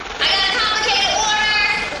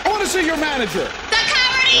see your manager. The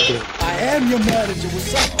cowardly. I am your manager.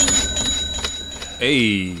 What's up?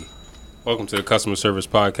 Hey, welcome to the Customer Service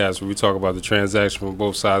Podcast, where we talk about the transaction from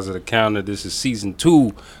both sides of the counter. This is season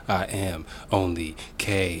 2. I am only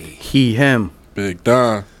K. He, him. Big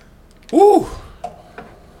Don. Woo!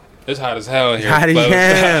 It's hot as hell here. Hot as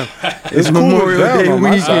hell. It's cool Memorial down Day on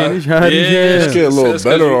my side. weekend. It's hot as Yeah, hell. Let's get a little That's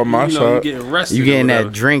 'cause better on my you side. You getting rested. You or getting whatever.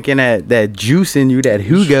 that drink and that juice in you, that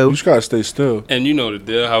Hugo. You just gotta stay still. And you know the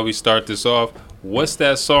deal, how we start this off. What's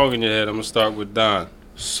that song in your head? I'm going to start with Don.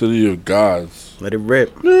 City of Gods. Let it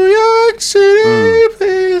rip. New York City,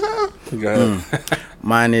 please. Go ahead.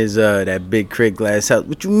 Mine is that big Craig Glass house.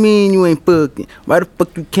 What you mean you ain't fucking? Why the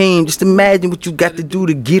fuck you came? Just imagine what you got to do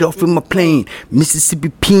to get off in my plane. Mississippi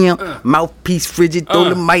PM, mouthpiece frigid, throw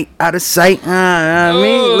the mic out of sight. I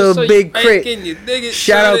mean, little so big you Craig. bacon, you dig it,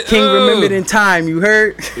 Shout shut out it, King Remembered in Time. You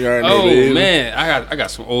heard? You already know, Oh baby. man, I got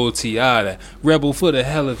some old T.I. that rebel for the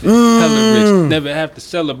hell of it, hella rich. Never have to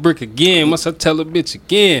sell a brick again. Must I tell a bitch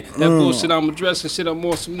again? That bullshit I'm addressing shit. I'm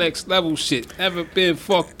on some next level shit. Never been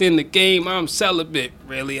fucked in the game. I'm celibate.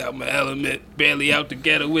 Really out my element. Barely out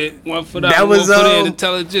together with one foot out. That was one foot in.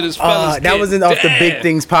 Intelligent as fellas. that wasn't off the big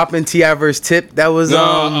things popping T.I. versus Tip. That was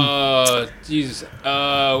Jesus.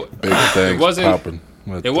 Big things wasn't- popping.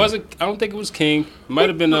 It wasn't. I don't think it was King. It might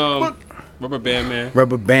have been Rubber Band Man.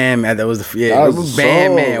 Rubber Band Man. That was the That Rubber was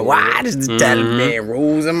Band so- Man. Why does the Taliban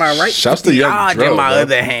rules? Am I right? Shouts to Young Odd Dro, in my bro.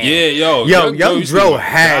 other hand. Yeah, Young used to Dro be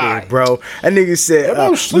had my it, bro. That nigga said, That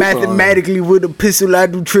was sleeping on him. mathematically with a pistol I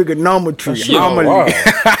do trigonometry. Shit was wild.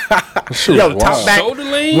 That shit Yo, was top wild. back. Shoulder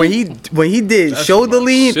lean? When he did That's shoulder my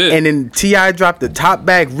lean, shit. and then T.I. dropped the top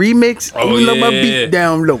back remix. Oh, Even though my yeah. beat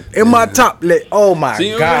down low and my top lit. Oh my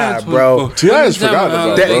See, god, bro. T.I. is forgotten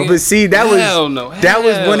about, That, but see, that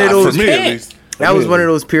was one of those. For me, at least. That was one of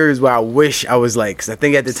those periods where I wish I was like, cause I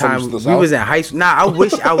think at the time From the we South? was in high school. Nah, I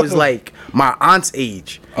wish I was like my aunt's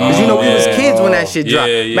age. Cause you know we was kids when that shit dropped.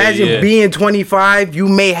 Yeah, yeah, Imagine yeah. being 25, you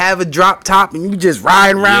may have a drop top and you just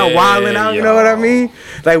riding around Yeah, wilding out. You know what I mean?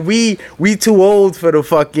 Like we too old for the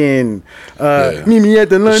fucking meet me at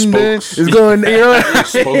the London. Spokes. It's going there.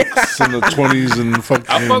 Spokes in the 20s and fucking.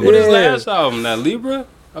 I fuck with his Yeah. last album, that Libra.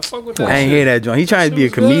 I fuck with that. I ain't shit. hear that joint. He trying to be a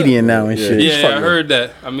Shit was comedian now and Yeah. shit. He's Yeah, I fucking- heard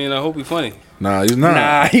that. I mean, I hope he funny. Nah, he's not.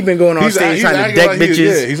 Nah, he been going on stage trying to acting deck like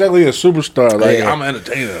bitches. He's actually a superstar. Like, Yeah. I'm an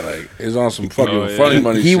entertainer. Like, he's on some fucking Oh, yeah. funny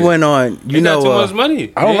money He shit. went on, you He know, got too much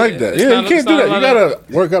money. I don't like that. it's Yeah, not- you can't it's do not that. a You lot of-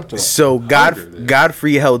 gotta work up to that. so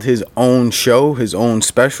Godfrey held his own show, his own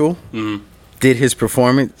special, did his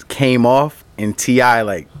performance, came off, and T.I.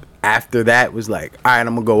 like after that was like, all right,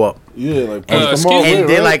 I'm gonna go up, Yeah, like, excuse punch me? them all and in,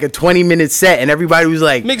 did right? like a 20-minute set, and everybody was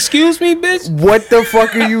like, Excuse me, bitch. what the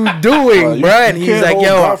fuck are you doing, you- bruh? And you he's can't like, hold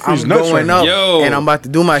yo, Godfrey's I'm nuts going right up, now. Yo. and I'm about to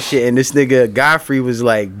do my shit. And this nigga Godfrey was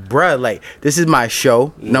like, bruh, like this is my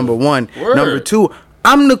show. Number one, Word. number two,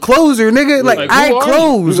 I'm the closer, nigga. Like Like, I who are you?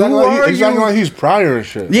 close. He's Who acting like, are he's acting you? like he's prior and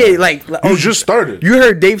shit. Yeah, like You just started. You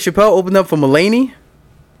heard Dave Chappelle open up for Mulaney?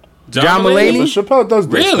 John Mulaney? But Chappelle does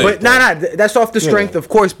this. Really? stuff, But nah, that's off the strength, of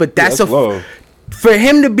course. But that's that's love. for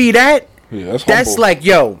him to be that. Yeah, that's That's humble. like,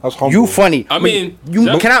 yo, That's humble. you funny. I mean, you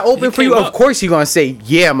that- can I open he for you? came Of up. course, he gonna say,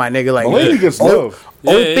 yeah, my nigga. Like, Mulaney gets love.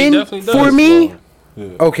 Yeah, he open definitely does. for me. Love. Yeah.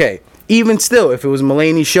 Okay. Even still, if it was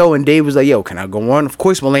Mulaney's show and Dave was like, yo, can I go on? Of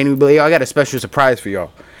course, Mulaney would be like, yo, I got a special surprise for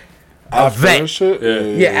y'all. After vet. that shit?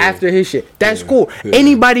 Yeah, after his shit. That's cool.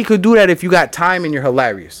 Anybody could do that if you got time and you're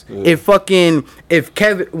hilarious. If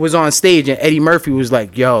Kev was on stage and Eddie Murphy was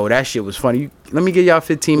like, yo, that shit was funny. Let me give y'all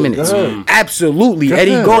 15 minutes. ahead. Absolutely. Go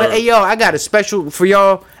Eddie, ahead. go ahead. Hey, yo, I got a special for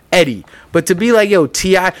y'all. Eddie. But to be like, yo,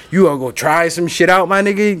 T.I., you gonna go try some shit out, my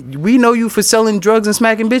nigga? We know you for selling drugs and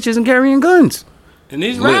smacking bitches and carrying guns. And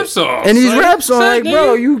these rap songs. And these like, rap songs, like, nigga,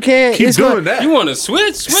 bro, you can't. Keep it's doing gonna- that. You want to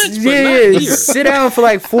switch, but not Yeah, here. sit down for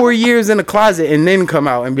like 4 years in the closet and then come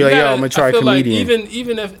out and be like, yo, I'm gonna try I feel comedian. Like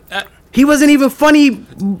even if He wasn't even funny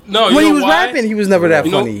no, when you he know was why? rapping. He was never that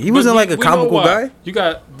You know, funny. He but wasn't like a we know comical why. guy. You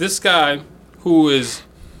got this guy who is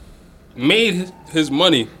made his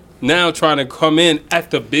money now trying to come in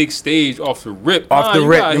at the big stage off the rip. Off the you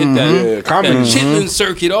rip, gotta hit Yeah, comedy. that chitlin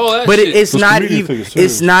circuit, all that But shit. it's Those not comedians even. take it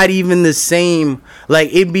serious. It's not even the same. Like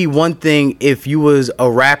it'd be one thing if you was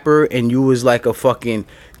a rapper and you was like a fucking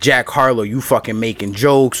Jack Harlow, you fucking making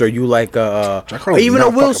jokes, or you like Jack Harlow even not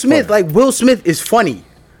a Will fucking Smith. funny. Like Will Smith is funny.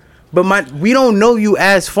 But we don't know you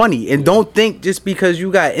as funny, and don't think just because you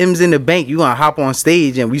got M's in the bank, you gonna hop on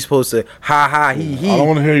stage and we supposed to ha ha he he. I don't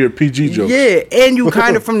want to hear your PG jokes. Yeah, and you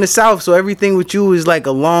kind of from the South, so everything with you is like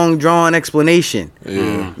a long drawn explanation.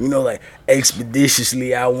 Yeah. You know, like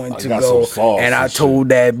expeditiously I went to got go some sauce and I and told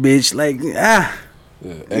that bitch like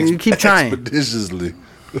you keep trying. Expeditiously.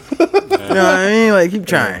 You know what I mean? Like, keep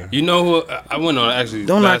trying. You know who I went on actually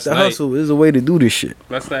Don't knock last the night? hustle. There's a way to do this shit.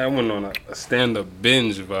 Last night I went on a stand-up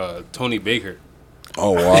binge of Tony Baker.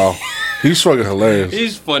 Oh wow, he's fucking hilarious.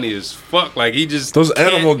 He's funny as fuck. Like he just Those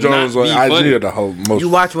animal can't Jones not on be IG funny. are the whole most. You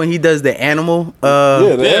watch when he does the animal.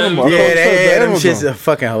 Yeah, the animal. Yeah, them animal shits are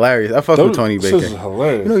fucking hilarious. I fuck with Tony Baker. This is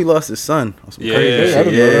hilarious. You know he lost his son. On some Yeah, crazy yeah, shit. I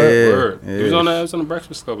didn't know that. Word. He was on the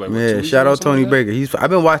Breakfast Club. Like, what, 2 Yeah, weeks shout ago or out Tony something like Baker. I've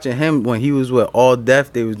been watching him when he was with All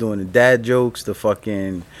Deaf. They was doing the dad jokes, the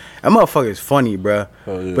fucking. That motherfucker's funny, bruh.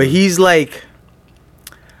 Oh, yeah. But he's like,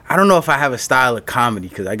 I don't know if I have a style of comedy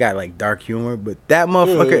because I got like dark humor. But that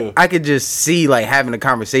motherfucker, Yeah. I could just see like having a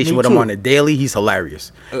conversation Me with him too. on a daily. He's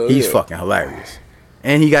hilarious. He's yeah. fucking hilarious.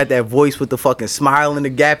 And he got that voice with the fucking smile and the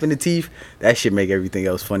gap in the teeth. That shit make everything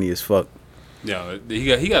else funny as fuck. that.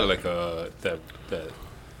 Yeah, he got like that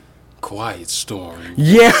Quiet Storm.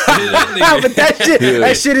 Yeah, That but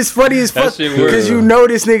that shit is funny as That fuck shit works. because you know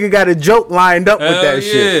this nigga got a joke lined up with Hell that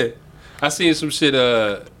shit. I seen some shit.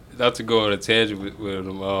 Not to go on a tangent with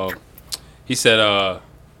him. He said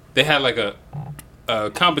they had like a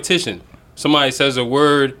competition. Somebody says a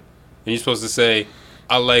word, and you're supposed to say,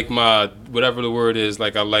 "I like my whatever the word is."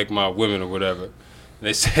 Like I like my women or whatever. And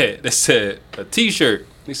they said a T-shirt.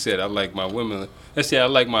 He said, "I like my women." They said, "I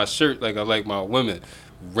like my shirt. Like I like my women."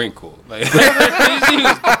 Wrinkle. Like he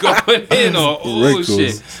was going in on old Wrinkles.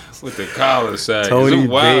 shit with the collar side. Tony Some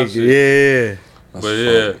wild Baker, shit. yeah. But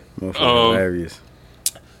yeah. Motherfucker hilarious.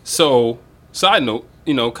 So, side note,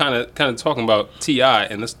 kind of talking about T.I.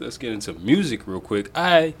 and let's get into music real quick.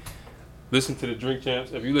 I listened to the Drink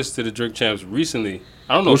Champs. Have you listened to the Drink Champs recently?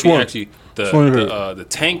 I don't know Which if you one? actually Which one you the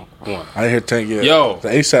Tank one. I didn't hear Tank yet. Yo. The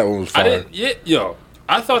ASAP one was I fire. didn't.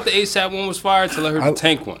 I thought the ASAP one was fire till I heard the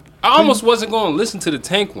Tank one. I almost wasn't going to listen to the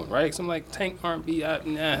Tank one, right? Because I'm like, Tank R&B. What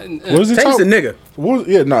is he Tank's a talking?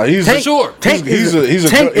 nigga. He's Tank- sure. Tank he's a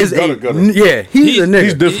Tank is a gutter. yeah. He's a nigga.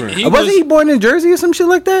 He's different. Wasn't he born in Jersey or some shit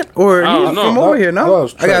like that? Or I don't he's know. from over here? That No,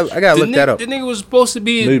 was I got to The look that up. The nigga was supposed to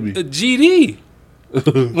be Maybe. a GD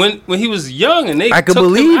when he was young, and they I could took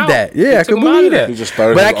him believe out. that. They Yeah, I took could him out of believe there. that. He just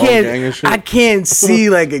started But his own gang and shit. I can't see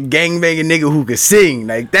like a gangbanging nigga who could sing.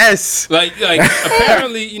 Like that's Like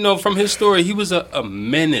apparently, from his story, he was a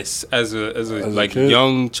menace as a like kid?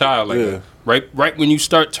 young child. Like Yeah. right when you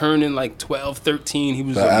start turning like 12, 13, he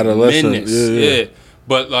was The a adolescent, menace. yeah.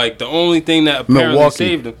 But like the only thing that apparently Milwaukee.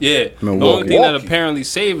 saved him, the only Milwaukee. thing that apparently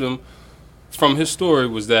saved him from his story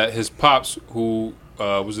was that his pops, who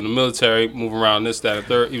was in the military, moving around this, that, and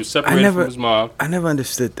third, he was separated from his mom. I never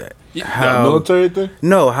understood that. Yeah, How military thing?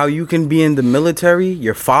 No, how you can be in the military,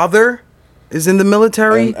 your father is in the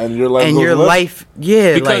military And your life and goes your left? life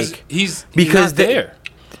Because like he's because not they- there.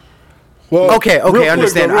 Well, Okay, real quick,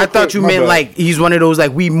 understand. though, real I thought quick, you my meant bad. like he's one of those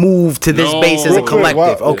like we moved to this No. base as a Real quick,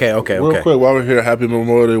 collective. while- Okay. Real quick, while we're here, happy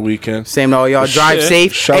Memorial Day weekend. Same to all y'all. Drive Shit.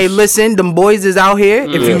 safe. Shouts- Hey, listen, them boys is out here.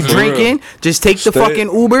 If Yeah, you for drinking, just take the fucking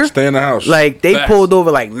Uber. Stay in the house. Like they Facts. pulled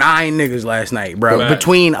over like 9 niggas last night, bro, Facts.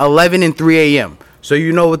 between 11 and 3 a.m. So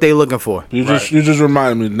you know what they looking for. You just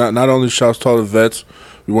reminded me. Not only shouts to all the vets,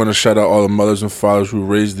 we want to shout out all the mothers and fathers who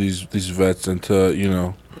raised these vets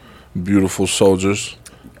into beautiful soldiers.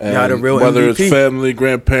 And Y'all the real whether MVP. it's family,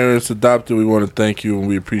 grandparents, adopted, we want to thank you and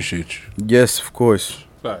we appreciate you. Yes, of course.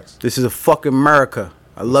 Facts. This is a fucking America.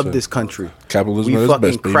 I love this country. Capitalism We at its fucking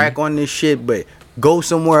best, baby. crack on this shit, but go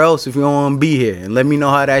somewhere else if you don't want to be here and let me know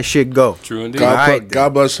how that shit go. True indeed. Alright,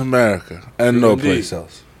 God bless America and True no indeed. place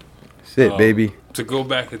else. That's it, baby. To go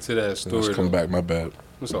back into that story, Let's come though, back. My bad.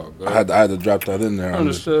 it's all good. I had to drop that in there.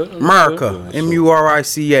 Understood. America.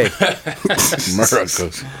 M-U-R-I-C-A.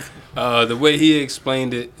 America. The way he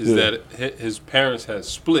explained it is that his parents had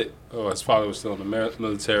split, or his father was still in the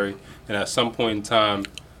military, and at some point in time,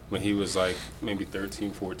 when he was like maybe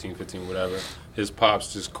 13, 14, 15, whatever, his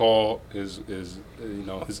pops just called his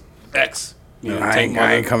ex. I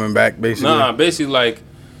ain't coming back, basically. Nah, basically like,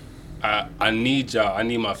 I need y'all. I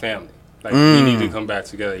need my family. Like we need to come back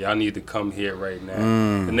together. Y'all need to come here right now.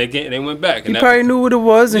 And they went back. He And that- probably knew what it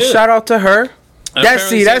was, and Yeah. shout out to her. That's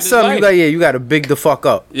apparently that's saved his something you life. got. You got to big the fuck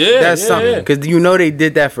up. Yeah, that's yeah, something yeah. because they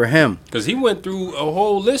did that for him. Because he went through a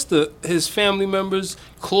whole list of his family members,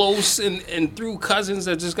 close and through cousins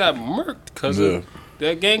that just got murked because of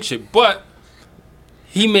that gang shit. But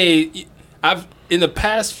he in the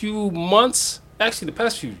past few months, actually the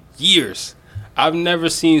past few years, I've never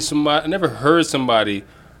heard somebody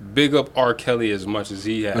big up R. Kelly as much as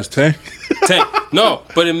he has. That's Tank. No,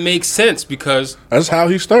 but it makes sense because, That's how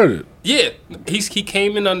he started. yeah, he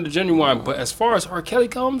came in under Genuine, but as far as R. Kelly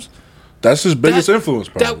comes, That's his biggest influence,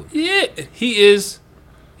 probably. he is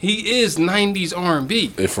 90s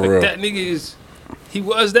R&B. Hey, for real. That nigga is He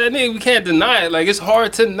was that nigga. We can't deny it. Like, it's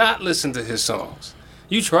hard to not listen to his songs.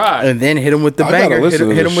 You tried. And then hit him with the I gotta banger. listen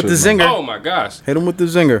to Hit him this with the shit, zinger. Oh my gosh. Hit him with the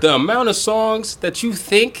zinger. The amount of songs that you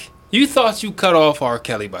thought you cut off R.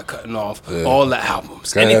 Kelly by cutting off all the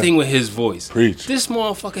albums. Go ahead. Anything with his voice. Preach. This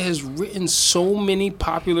motherfucker has written so many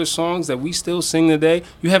popular songs that we still sing today.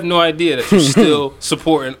 You have no idea that you're still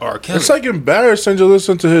supporting R. Kelly. It's like embarrassing to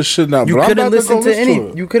listen to his shit now. You but I'm couldn't about listen go to listen any. to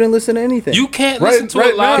it. You couldn't listen to anything. You can't Right- listen to right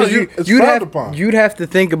it live. now, you- it's you'd frowned have upon. you'd have to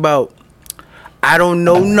think about. I don't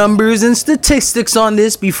know numbers and statistics on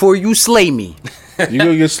this before you slay me. You're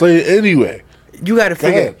gonna get slayed anyway. You got to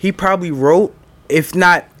figure. ahead. He probably wrote, if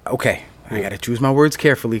not, okay. I got to choose my words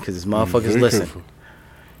carefully because this motherfuckers Very listen. careful.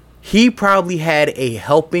 He probably had a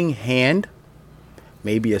helping hand,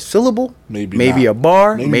 maybe a syllable, Maybe maybe not. a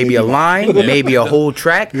bar, Maybe maybe a not. line, maybe a whole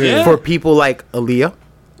track Yeah. for people like Aaliyah,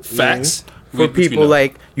 Facts. for people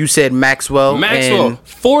like you said Maxwell, Maxwell. and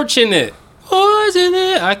Fortunate.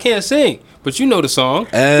 I can't sing, but you know the song.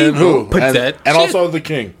 And He who? wrote And, that and shit. also the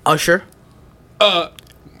king. Usher,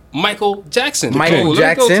 Michael Jackson. Michael Let me go to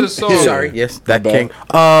Jackson. the song. Sorry, yes, that bad. king.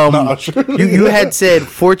 Usher. you had said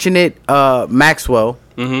Fortunate Maxwell.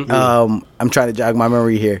 Mm-hmm. I'm trying to jog my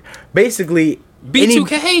memory here. Basically,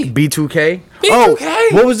 B2K. B2K. B2K. Oh,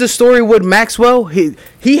 what was the story with Maxwell?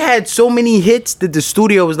 He had so many hits that the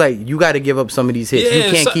studio was like, you got to give up some of these hits. Yeah,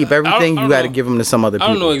 you can't so- keep I everything. don't You got to know. give them to some other I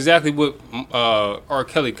people. don't know exactly what R.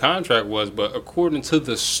 Kelly contract was, but according to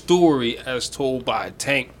the story as told by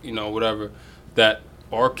Tank, whatever, that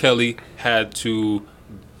R. Kelly had to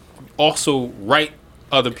also write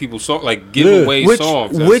other people's songs, like give away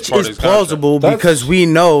songs. as Which part of is his contract. plausible That's- because we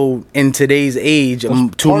know in today's age, two part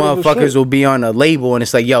of the motherfuckers shit. will be on a label and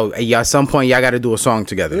it's like, yo, at some point y'all got to do a song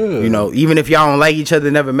together. Yeah. Even if y'all don't like each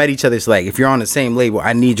other, never met each other, it's like if you're on the same label,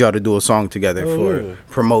 I need y'all to do a song together for yeah.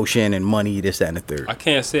 promotion and money, this, that, and the third. I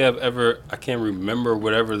can't say I can't remember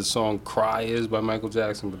whatever the song "Cry" is by Michael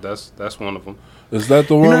Jackson, but that's one of them. Is that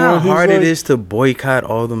the You one? know how where he's hard like, it is to boycott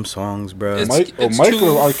all them songs, bro. It's- Michael too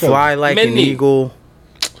or R. Kelly? Fly like an many. eagle.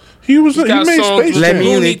 He was. He's He got made songs Space with Let Jam. me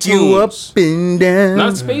Looney lick you up Tunes. and down.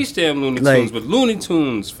 Not Space Jam Looney Like- Tunes, but Looney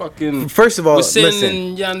Tunes. Fucking. First of all, with Sin listen.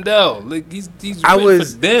 and Yandel. Like he's I written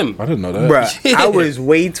was- for them. I didn't know that. Bruh, I was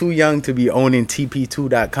way too young to be owning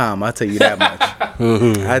TP2.com. I'll tell you that much.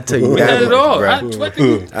 I'll tell you We that had much, it all.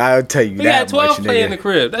 bruh. I'll tell you We had that 12 much, play in the nigga.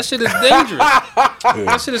 crib. That shit is dangerous.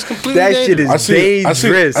 That shit is completely That shit dangerous. is I see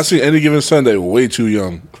dangerous. any given Sunday way too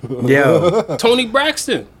young. Yo, Tony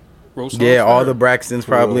Braxton wrote songs yeah, for all her. the Braxtons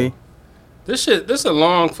probably. This is a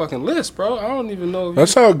long fucking list, bro. I don't even know. If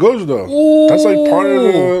That's how it goes though. Ooh. That's like part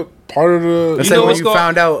of the. That's You know like when what's you going-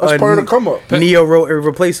 found out That's part of the come up. Neo wrote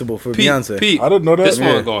Irreplaceable for Pete, Beyonce. Pete, I didn't know that. This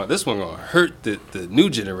Yeah. one gonna hurt the new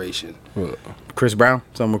generation. Chris Brown,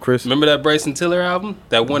 something with Chris. Remember that Bryson Tiller album?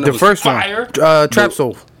 That one that The was first fire? one, Trap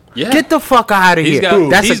Soul. Yeah. Get the fuck out of He's here. got,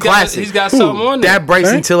 That's he's a classic. He's got something on there. That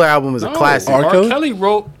Bryson Hey? Tiller album is a No, classic. R. R. Kelly? Kelly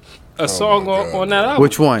wrote a song on that album.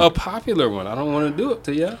 Which one? A popular one. I don't want to do it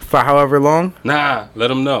to you. For however long, Nah, let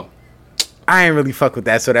them know. I ain't really fuck with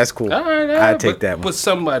that, so that's cool. All right, I take that one. But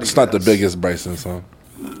somebody. It's not the else. biggest Bryson song.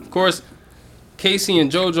 Of course, Casey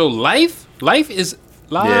and JoJo. Life is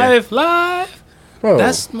live. Bro,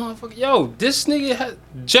 That's motherfucker. Yo, this nigga had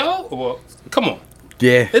Joe. Well, come on.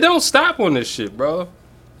 Yeah. It don't stop on this shit, bro.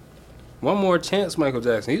 One More Chance, Michael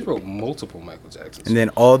Jackson. He's wrote multiple Michael Jacksons. And then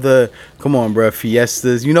all the, come on, bro,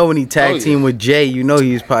 Fiestas. You know when he tag Oh, yeah. team with Jay, you know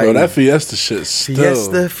he's probably Yo, that Fiesta shit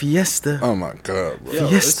still. Fiesta. Oh my god, bro.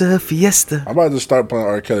 Yo, Fiesta. I'm about to start playing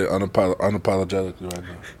R. Kelly unapologetically right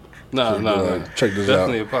now. No. Check this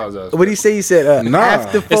Definitely out. apologize. What do you say? He said, Nah.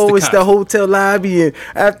 after It's the four, it's the concept. hotel lobby, and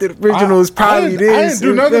after the original is I probably didn't- this. I didn't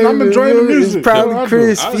do nothing. I'm enjoying the music. It's probably That's what I do.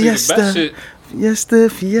 Chris. Honestly, the best Fiesta.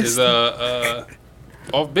 shit Fiesta. is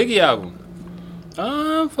off Biggie album.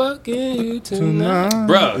 I'm fucking you tonight,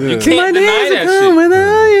 bruh. You Yeah. can't See, my deny days that will come shit.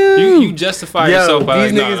 without you. You justify Yo, yourself by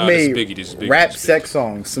these like, niggas nah, made this is Biggie, rap this is Biggie. sex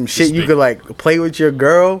songs, some shit you Biggie. could like play with your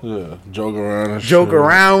girl, Yeah, joke around. And joke shit.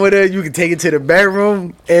 around with her. You can take it to the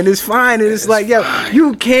bedroom, and it's fine. And it's like, yo,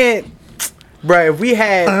 you can't, bro. If we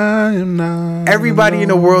had I am not everybody in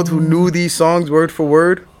the world who knew these songs word for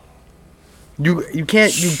word, you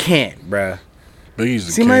can't, bruh. Biggie's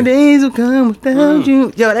the See, king. my days will come without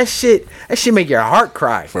you. Yo, that shit make your heart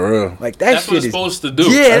cry. For real. Like that That's shit what is it's supposed to do.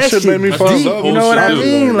 Yeah, That shit made me that's fall in deep, love. You know with what I shit.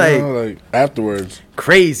 mean? You Like know, like afterwards.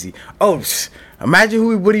 crazy. Oh,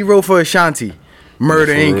 imagine what he wrote for Ashanti,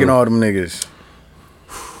 Murder For Inc. real. and all them niggas.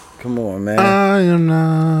 Come on, man. I am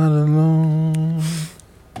not alone.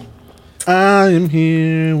 I am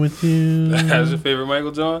here with you. That's your favorite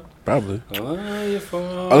Michael John? Probably. Oh, you're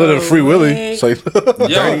far Other than Free Willy. away. It's like, Yo,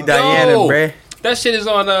 Dirty Diana, bruh. That shit is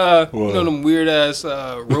on you know them weird ass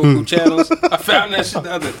Roku channels. I found that shit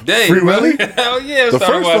the other day. Free bro. Willy? Hell yeah! I The started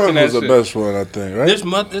first watching one that was the shit. best one, I think.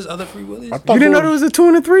 Right? There's other Free Willies. I thought You didn't know there there was a 2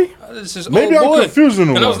 and a 3? It's just Maybe old I'm boy. confusing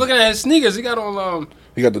them. And I was looking at his sneakers. He got on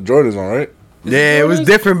He got the Jordans on, right? Yeah, it was Jordans?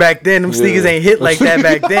 different back then. Them sneakers Yeah. ain't hit like that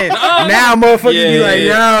back then. Now motherfuckers Yeah, be like,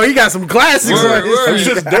 yeah. yo, he got some classics Word, on his word. Them feet.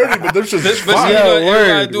 shit's dirty, but them shit's But fire. you know, Yo,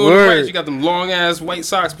 everybody word, doing it right. word. You got them long ass white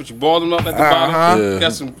socks, but you balled them up at the Uh-huh. bottom. Yeah.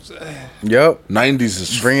 Got some. Yup. 90s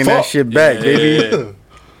is Bringing fuck. that shit back, Yeah. baby.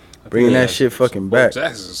 Bringing Yeah. that shit fucking Bo back.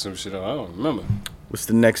 Jackson or some shit. I don't remember. What's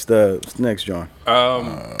the next John?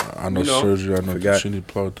 I know You know, Sergio, I know forgot. Ticini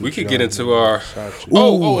Plug. We could get into our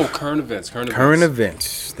Versace. current events. Current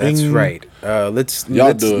events. That's Ding. right. Let's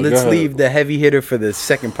Y'all do it. Go ahead. leave the heavy hitter for the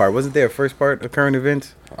second part. Wasn't there a first part of current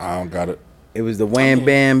events? I don't got it. It was the wham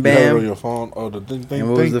bam You have it on bam. your phone? Oh, the ding, ding, And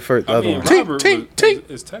what was ding. the first I other mean, one? Robert Tink, tink.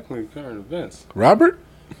 is technically current events. Robert?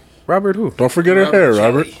 Robert who? Don't forget her hair,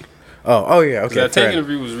 Robert. Kelly. Oh yeah. Okay. That Tank fair.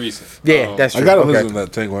 interview was recent. Yeah, that's true. I gotta Okay. listen to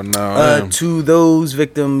that Tank one now. Damn. To those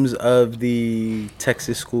victims of the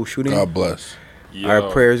Texas school shooting, God bless. Yo, our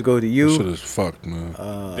prayers go to This you. shit is fucked, man.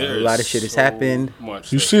 A there is lot of shit has so happened.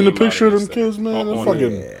 much You that seen the came out picture of them this kids, thing. man? They're On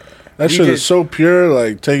fucking. there. That We shit is just- so pure,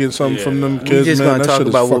 like taking something from them Yeah. kids, We just man. gonna That talk shit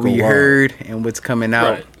is about what we fucking wild. heard and what's coming out.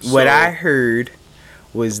 Right, What so- I heard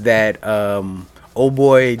was that old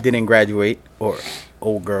boy didn't graduate, or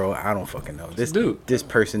old girl, I don't fucking know. This Dude. this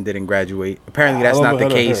person didn't graduate. Apparently I that's love not the her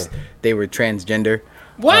case. hair. They were transgender.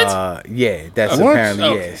 What? Yeah, that's What? apparently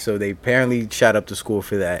Okay. yeah. So they apparently shot up the school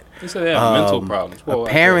for that. They said they have mental problems. Well, I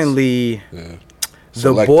guess. Apparently, Yeah. the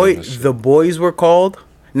Selective and shit. boys were called.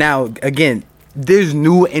 Now again, there's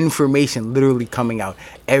new information literally coming out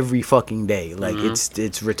every fucking day. Like Mm-hmm.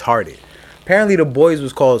 it's retarded. Apparently the boys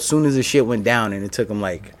was called as soon as the shit went down, and it took them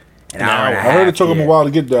like an hour and a I half. heard it took them a while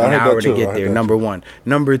to get there. I An heard hour that to too. I get heard there. that Number one.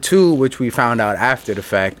 Number two, which we found out after the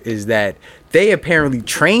fact, is that they apparently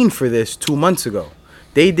trained for this 2 months ago.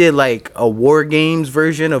 They did like a war games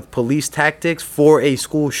version of police tactics for a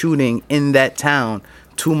school shooting in that town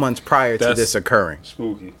 2 months prior to That's- this occurring.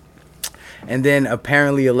 Spooky. And then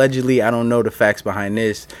apparently, allegedly, I don't know the facts behind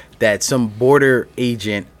this, that some border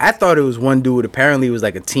agent, I thought it was one dude, apparently it was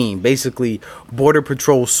like a team. Basically, Border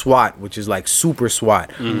Patrol SWAT, which is like super SWAT,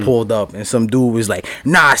 pulled up, and some dude was like,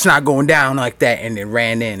 nah, it's not going down like that, and then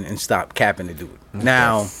ran in and stopped capping the dude.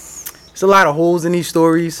 Now, there's a lot of holes in these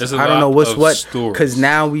stories. There's a I don't know lot what's of what, stories. because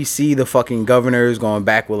now we see the fucking governors going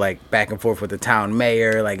back and forth with the town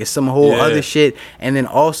mayor. Like, it's some whole Yeah. other shit. And then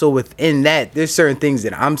also within that, there's certain things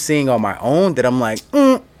that I'm seeing on my own that I'm like,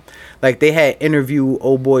 Like, they had interview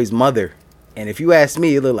old boy's mother, and if you ask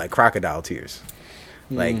me, it looked like crocodile tears.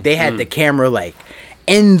 Like, they had the camera like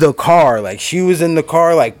in the car, like she was in the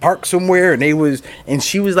car, like parked somewhere, and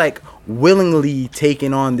she was like willingly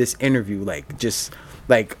taking on this interview, like just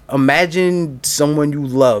like imagine someone you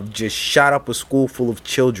love just shot up a school full of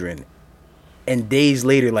children. And days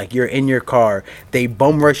later, like you're in your car, they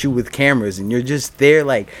bum rush you with cameras, and you're just there,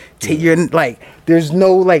 like you're like, there's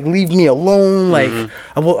no like, leave me alone. Like,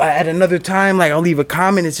 at another time, like I'll leave a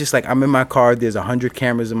comment. It's just like I'm in my car. There's 100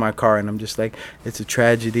 cameras in my car, and I'm just like, it's a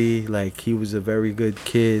tragedy. Like he was a very good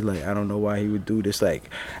kid. Like I don't know why he would do this.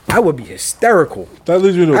 Like I would be hysterical. That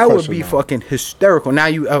leads me to a I would question. be now. fucking hysterical. Now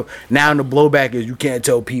now the blowback is you can't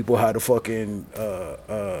tell people how to fucking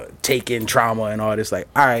take in trauma and all this. Like,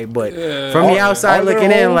 all right, but from the outside Are there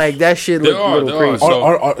looking in, holes? like that shit There look a are, little there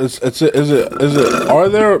are. crazy. So- Is it? Are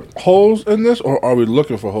there holes in this, or are we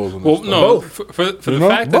looking for holes in this? Well, no. Both. For the know?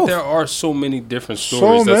 fact Both. that there are so many different So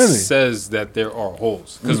stories that many. says that there are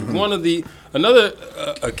holes. Because another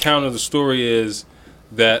account of the story is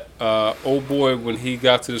that old boy, when he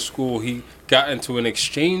got to the school, he got into an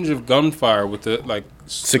exchange of gunfire with the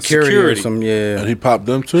security or some, yeah. And he popped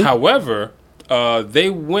them too. However, they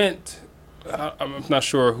went. I'm not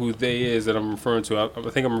sure who they is that I'm referring to. I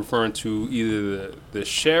think I'm referring to either the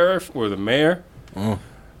sheriff or the mayor.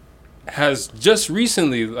 Has just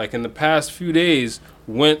recently, like in the past few days,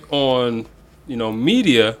 went on,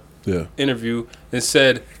 media Yeah. interview and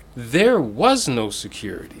said there was no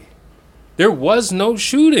security. There was no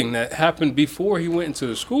shooting that happened before he went into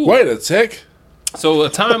the school. Wait a tick. So a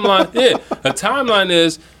timeline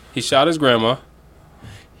is he shot his grandma.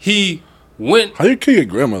 He went. How you kill your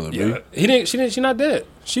grandmother, Yeah, B? She's not dead.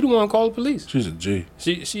 She the one called the police. She's a G.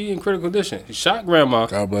 She in critical condition. He shot grandma.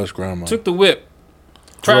 God bless grandma. Took the whip.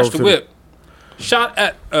 Crashed to the whip. Shot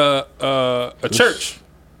at a church.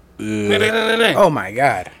 Yeah. Oh my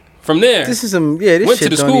god, From there, this is some this Went to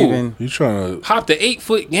shit the don't school. even You trying to? hopped the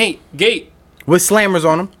 8-foot gate with slammers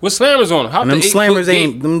on them. with slammers on it. Hopped And them the 8-foot slammers gate.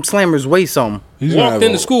 ain't them slammers weigh something. He's Walked gonna have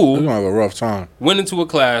into school. He's gonna have a rough time. Went into a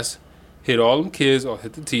class, hit all them kids or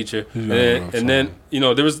hit the teacher, He's and gonna then, run and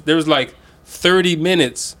then there was like 30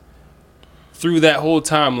 minutes through that whole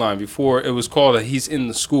timeline before it was called that he's in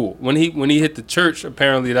the school. When he hit the church,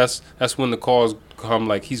 apparently that's when the calls come,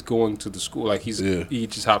 like he's going to the school, like he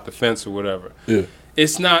just hopped the fence or whatever. Yeah.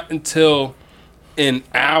 It's not until an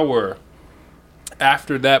hour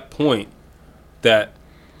after that point that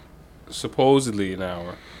supposedly an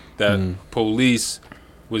hour that police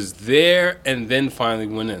was there and then finally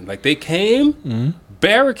went in. Like they came,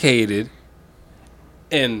 barricaded,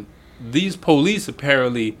 and these police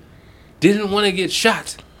apparently didn't want to get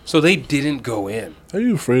shot, so they didn't go in. How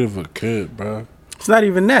you afraid of a kid, bro? It's not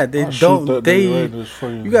even that. They I'll shoot don't. that They. nigga right in his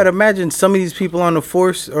fucking- You gotta imagine some of these people on the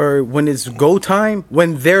force, or when it's go time,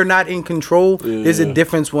 when they're not in control. There's a Yeah.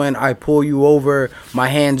 difference when I pull you over, my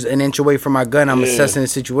hands an inch away from my gun. I'm Yeah. assessing the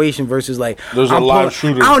situation versus like There's a I'm live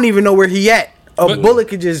shooter. I don't even know where he at. A But- bullet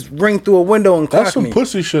could just ring through a window and That's clock some me.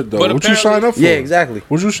 pussy shit, though. But What you sign up for? Yeah, exactly.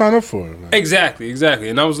 What you sign up for? Like, Exactly.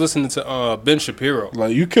 And I was listening to Ben Shapiro.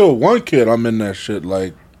 like, you kill one kid, I'm in that shit,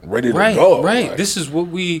 like, ready to go. Right. Like, This is what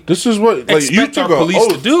we this is what like you expect took our a police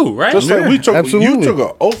oath to do, right? Just like we took, absolutely. you took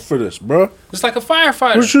an oath for this, bro. It's like a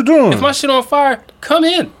firefighter. What you doing? If my shit on fire, come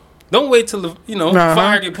in. Don't wait till the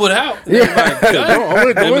fire get put out. Yeah. Don't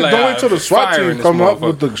wait till the SWAT team come up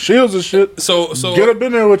with the shields and shit. So Get up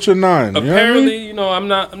in there with your 9. apparently, you know I'm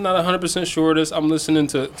not 100% sure of this. I'm listening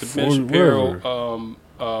to Ben Shapiro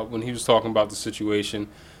when he was talking about the situation,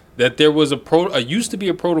 that there was used to be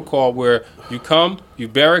a protocol where you come, you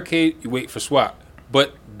barricade, you wait for SWAT.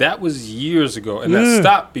 But that was years ago, and that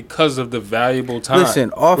stopped because of the valuable time.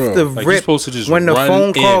 Listen, off the Like, you're rip, supposed to just when the run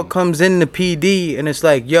phone call in. comes in the PD and it's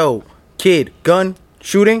like, yo, kid, gun,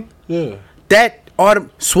 shooting, Yeah. that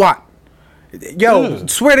SWAT. Yo, Yeah.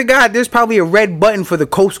 swear to God, there's probably a red button for the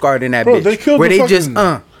Coast Guard in that Bro, bitch. they killed where the they just,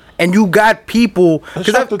 fucking- and you got people, They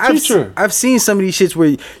because shot the teacher. I've seen some of these shits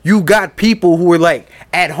where you got people who were like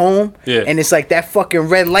at home, Yeah. and it's like that fucking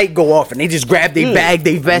red light go off, and they just grab their Yeah. bag,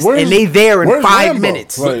 they vest, Where's- and they there in where's 5 Rambo?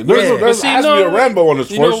 minutes. Like, there's Yeah. a- there's- has to be a Rambo on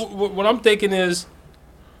this You force. know, what I'm thinking is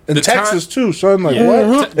In the Texas time- too, son. Like Yeah.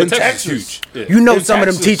 what? Te- In Texas Texas. is huge. Yeah. You know, In some of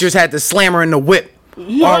them Texas. teachers had to slam her in the whip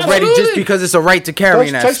already just absolutely. because it's a right to carry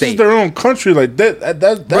in that Texas is state. their own country. Like that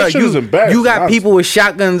Bruh, shit is embarrassing. you got honestly. people with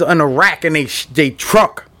shotguns on the rack and they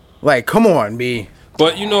truck. Like, come on, B.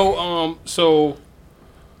 But so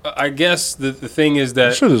I guess the thing is That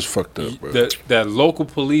that shit is fucked up, bro. that local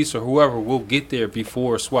police or whoever will get there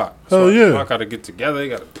before SWAT. Hell SWAT, yeah. SWAT got to get together. They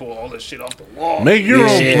got to pull all this shit off the wall. Make your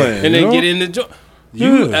own Yeah. plan, and you then know? get in the joint.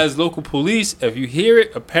 You, Yeah. as local police, if you hear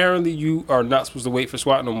it, apparently you are not supposed to wait for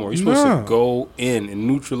SWAT no more. You're supposed Nah. to go in and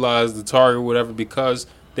neutralize the target or whatever, because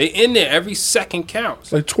they in there. Every second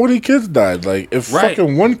counts. Like 20 kids died. Like if Right.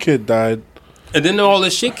 fucking one kid died, And then all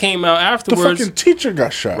this shit came out the afterwards. fucking teacher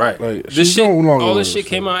got shot. Right. Like This she's shit, no longer all with this us, shit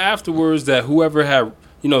came so. out afterwards that whoever had,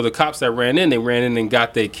 the cops that ran in, they ran in and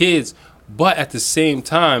got their kids. But at the same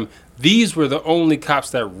time, these were the only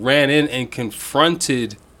cops that ran in and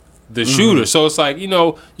confronted the shooter. So it's like,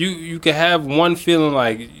 you could have one feeling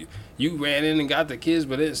like you ran in and got the kids,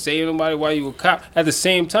 but didn't say nobody while you were a cop. At the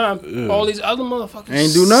same time, all these other motherfuckers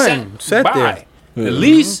Ain't do nothing. Sat by. there. At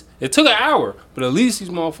least it took an hour, but at least these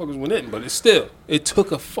motherfuckers went in. But it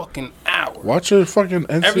took a fucking hour. Watch a fucking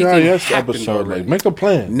Everything NCIS happened episode. already. Like make a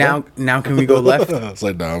plan. Now can we go left? No, It's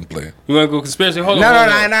like, nah, I'm playing. You want to go conspiracy? Hold no,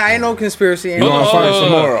 on. ain't no conspiracy. Ain't You no wanna find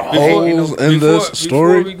some more holes in this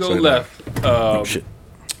story? Before we go Say no. left, shit.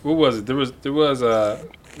 what was it? There was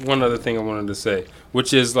one other thing I wanted to say,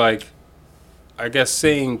 which is like, I guess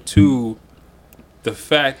saying to the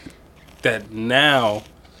fact that now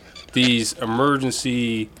these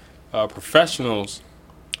emergency professionals,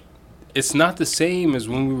 it's not the same as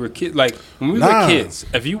when we were kids. Like when we Nah. were kids,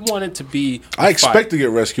 if you wanted to be, I expect to get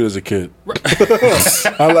rescued as a kid.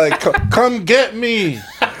 I like, come get me.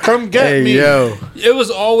 Come get Hey, me. yo. it was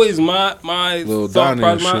always my Little thought Donnie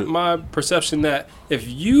process, and shit. my perception that if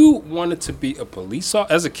you wanted to be a police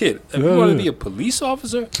officer as a kid, if you Yeah, wanted to yeah. be a police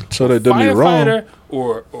officer, So they did me wrong. firefighter,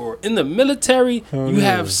 or in the military, you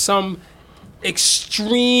yeah. have some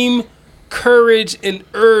extreme courage and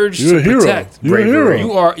urge You're a to hero. protect. You're a Bravery.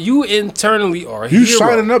 hero. You internally are a You hero.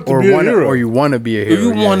 signing up to Or be a hero. you want to be a Or hero.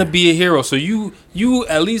 you yeah. want to be a hero. So you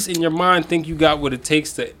at least in your mind think you got what it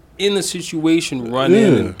takes to in the situation run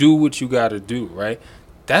in Yeah. and do what you got to do, right?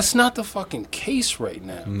 That's not the fucking case right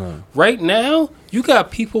now. No. Right now, you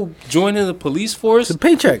got people joining the police force. It's a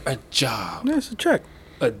paycheck. A job. Yeah, it's a check.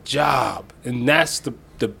 A job. And that's the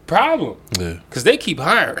problem. Yeah. Because they keep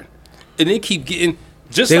hiring. And they keep getting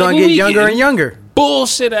just They're like gonna when get we younger getting and younger.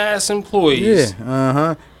 bullshit ass employees.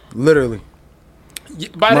 Yeah. Literally.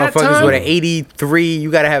 By that Motherfuckers time, with an 83,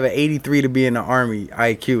 you gotta have an 83 to be in the Army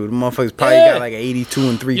IQ. The motherfuckers probably Yeah. got like an 82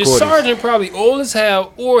 and your 3/4. sergeant probably old as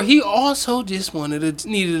hell, or he also just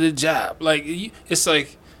needed a job. Like it's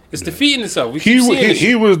like it's defeating itself. We keep seeing this He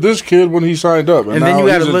shit. was this kid when he signed up, and And now then you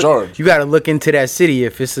he's gotta in look. charge. You gotta look into that city.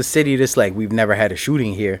 If it's a city that's like we've never had a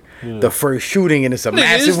shooting here, the first shooting and it's a Nigga,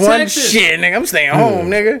 massive it's one. Texas. Shit, nigga, I'm staying home,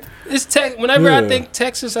 nigga. It's whenever I Yeah. think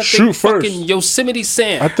Texas, I Shoot think fucking first. Yosemite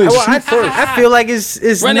Sam. I think Well, shoot first. I feel like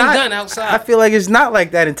it's Running not. gun outside. I feel like it's not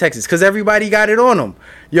like that in Texas because everybody got it on them.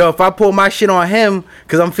 Yo, if I pull my shit on him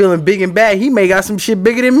because I'm feeling big and bad, he may got some shit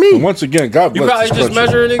bigger than me. And once again, God You bless probably this just country.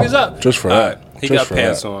 measuring niggas up. Just for All that. He Just got for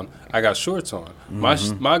pants that. on. I got shorts on.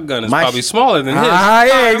 My gun is My probably sh- smaller than his.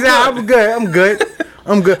 Yeah, exactly. I'm good.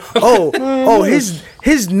 I'm good. Oh,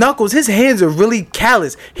 his knuckles, his hands are really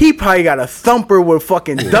callous. He probably got a thumper with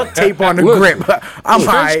fucking duct tape on the Look. grip. I'm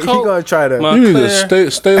alright. He coat, gonna try to. my- You need Clear. to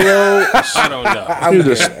stay low. I don't know. You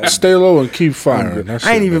need to stay low and keep firing. That's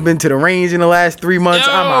I ain't it, even man. been to the range in the last 3 months.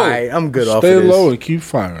 Yo. I'm alright. I'm good off Stay of this. low and keep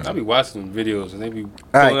firing. I be watching them videos and they be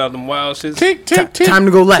right. pulling out them wild shits. Tick, tick, tick. Time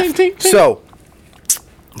to go left. Tick, tick, tick. So,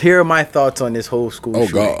 here are my thoughts on this whole school Oh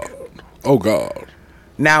shooting. God. Oh God.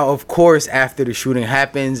 Now, of course, after the shooting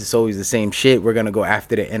happens, it's always the same shit. We're gonna go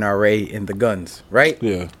after the NRA and the guns, right?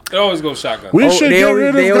 Yeah. They always go shotgun. We should they get always,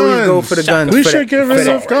 rid they of always guns. go for the guns. We for should the- get for rid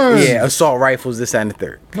the- of guns. Yeah, assault rifles, this and the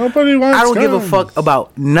third. Nobody wants I don't give a guns. fuck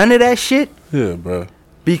about none of that shit Yeah, bro.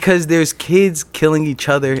 because there's kids killing each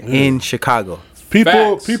other in Chicago.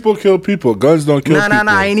 People Facts. kill people. Guns don't kill people.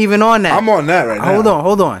 Nah, I ain't even on that. I'm on that right now.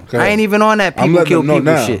 Hold on. Go I ahead. ain't even on that I'm people letting kill them know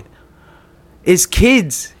people now. shit. It's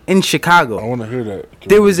kids in Chicago. I want to hear that.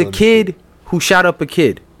 There was a kid who shot up a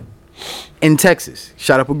kid in Texas,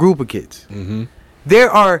 shot up a group of kids. Mm-hmm.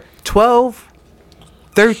 There are 12,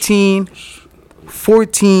 13,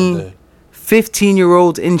 14,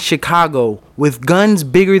 15-year-olds in Chicago with guns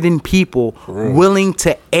bigger than people real. willing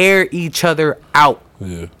to air each other out.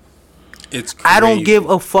 Yeah. It's crazy. I don't give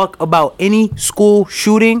a fuck about any school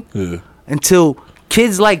shooting Yeah. until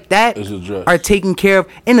kids like that It's addressed. are taken care of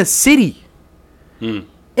in a city.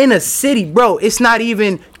 In a city, bro. It's not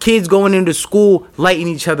even kids going into school lighting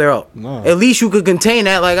each other up. No. At least you could contain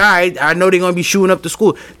that. Like, all right, I know they're gonna be shooting up the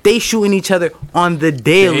school. They shooting each other on the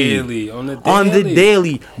daily. on the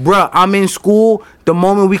daily. Bruh, I'm in school. The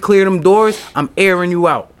moment we clear them doors, I'm airing you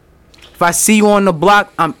out. If I see you on the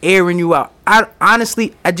block, I'm airing you out. I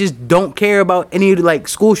honestly, I just don't care about any of the, like,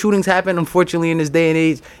 school shootings happen. Unfortunately, in this day and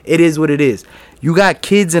age, it is what it is. You got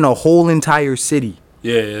kids in a whole entire city.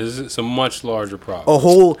 Yeah, it's a much larger problem. A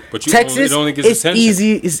whole But you Texas. it only gets it's attention.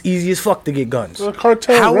 easy. It's easy as fuck to get guns. The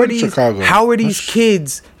cartel How are run these? Chicago. How are these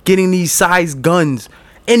kids getting these size guns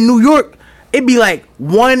in New York? It'd be like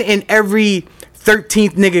 1 in every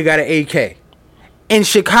 13th nigga got an AK. In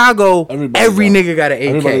Chicago, Everybody every got- nigga got an AK.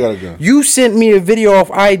 everybody got a gun. You sent me a video off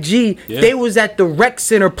IG. Yeah. They was at the rec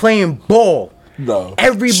center playing ball. No.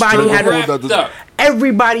 Everybody Straight had up. a Wrapped up.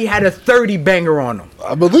 everybody had a 30 banger on them.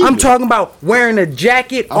 I believe I'm it. talking about wearing a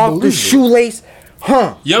jacket off the believe it. shoelace.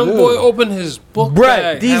 Huh. Young Yeah. boy opened his book Bruh,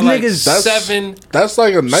 bag. these had like niggas- seven That's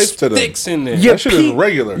like a knife to them. sticks in there. Your That shit is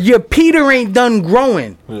regular. Your Peter ain't done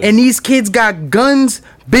growing. And these kids got guns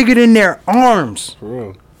bigger than their arms. For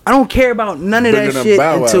real. I don't care about none of Bigger that than shit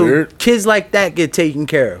Bow Wow, until you heard? kids like that get taken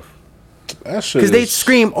care of. That shit. Because they is-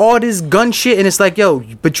 scream all this gun shit and it's like, yo,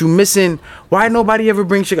 but you missing. Why nobody ever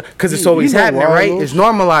bring shit? Because it's You always know happening, why, right? Lil? It's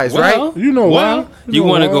normalized, Well, right? You know why? well, You you know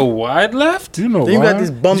want to why? go wide left? You know Then you why? got this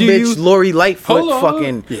bum Do bitch you- Lori Lightfoot Hold on.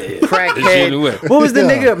 fucking It's crackhead. genuine. What was the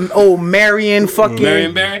Yeah. nigga? Oh, Marion fucking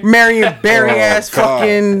Marion Barry? Marion Barry Oh, ass God.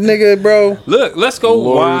 fucking nigga, bro. Look, let's go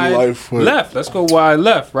Lori wide Lightfoot. left. Let's go wide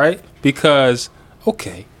left, right? Because,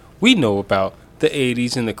 okay, we know about the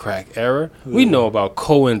 80s and the crack era. We know about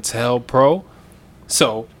COINTELPRO.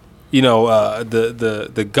 So, you know,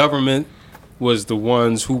 the government was the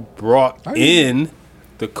ones who brought in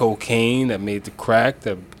the cocaine that made the crack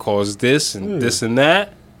that caused this and this and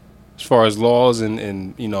that. As far as laws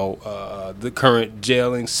and you know, the current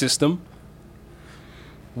jailing system.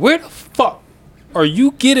 Where the fuck are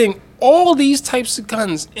you getting all these types of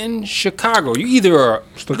guns in Chicago? You either are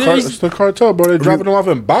It's the, there's- it's the cartel, bro. They're dropping them off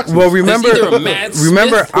in boxes. Well, remember, either a Mad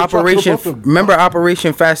remember Smith- Operation, remember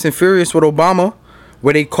Operation Fast and Furious with Obama,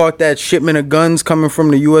 where they caught that shipment of guns coming from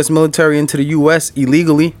the U.S. military into the U.S.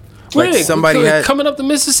 illegally. where Like they- somebody had, coming up the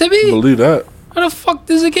Mississippi. believe that. How the fuck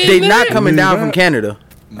does it get they in not there? coming down that. from Canada.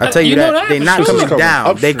 I tell you, You know that that they for not sure. coming Coming down.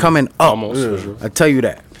 They upstream. coming up. Almost. Yeah. for sure. I tell you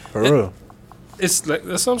that. For real. It's like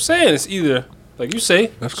that's what I'm saying. It's either like you say,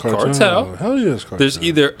 That's it's cartel. Hell yeah, it's cartel. There's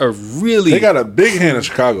either a really They got a big hand in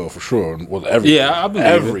Chicago for sure with everything. Yeah, I believe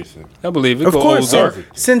everything. I believe it. Of Go course, Ozark.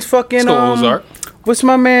 since fucking Let's go Ozark. what's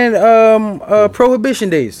my man Prohibition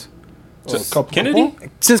days. Kennedy?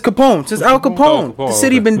 Since Capone, since Al Capone, Capone, the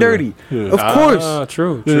city okay. been dirty. Of course.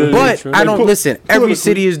 True. But true. I don't Put- listen. Every politically-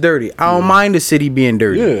 city is dirty. I don't mind the city being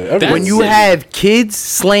dirty. Yeah, every- When you That city. have kids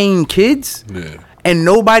slaying kids, Yeah. and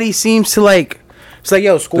nobody seems to like. It's like,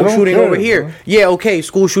 yo, school They don't shooting care, over here. bro. Yeah, okay,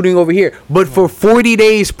 school shooting over here. But for 40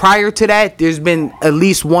 days prior to that, there's been at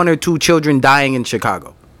least 1 or 2 children dying in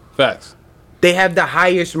Chicago. Facts. They have the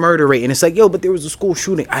highest murder rate, and it's like, yo, but there was a school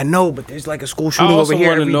shooting. I know, but there's like a school shooting also over here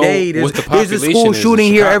wanna every know day. There's what the a population school is in shooting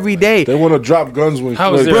here Chicago. every day. They want to drop guns when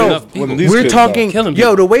How is there enough people? when these We're kids talking, die. Killing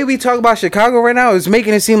yo, people. the way we talk about Chicago right now is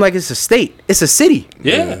making it seem like it's a state. It's a city.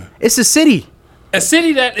 Yeah. It's a city. A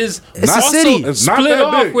city that is It's a also city. It's not split that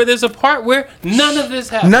off big. where there's a part where none of this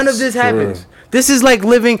happens. None of this happens. This is like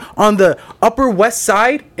living on the Upper West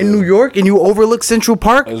Side in New York, and you overlook Central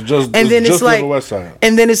Park, It's just- and then it's it's just on like, the West Side.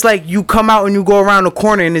 and then it's like you come out and you go around the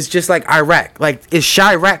corner, and it's just like Iraq. Like it's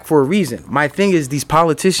Chirac for a reason. My thing is these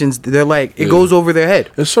politicians, they're like it goes over their head.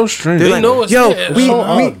 It's so strange. They're They like, know it's yo, there. It's we, so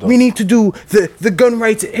odd, though. we need to do the gun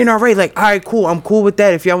rights NRA. Like, all right, cool, I'm cool with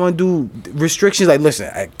that. If y'all want to do restrictions, like, listen,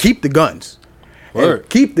 keep the guns. And Word.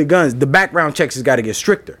 keep the guns. The background checks has got to get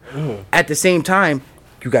stricter. At the same time,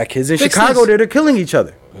 you got kids in Fix Chicago this. that are killing each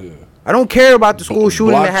other. I don't care about the school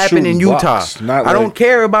shooting block that happened in shooting Utah. blocks, not I don't like-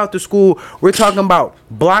 care about the school. We're talking about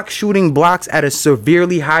block shooting blocks at a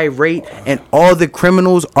severely high rate, and all the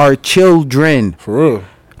criminals are children. For real.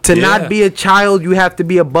 To Yeah. not be a child, you have to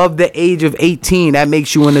be above the age of 18. That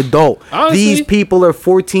makes you an adult. Honestly- These people are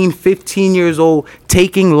 14, 15 years old,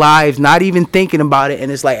 taking lives, not even thinking about it.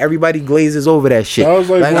 And it's like everybody glazes over that shit. That was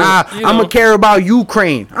like when- you I'm know- going to care about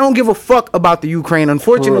Ukraine. I don't give a fuck about the Ukraine,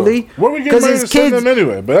 unfortunately. Where we get money his to send them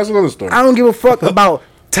anyway? But that's another story. I don't give a fuck about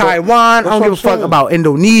Taiwan. I don't what give a I'm fuck saying. about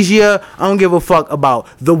Indonesia. I don't give a fuck about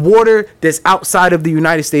the water that's outside of the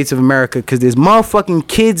United States of America, because there's motherfucking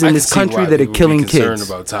kids I in can this see country why that are people be killing concerned kids.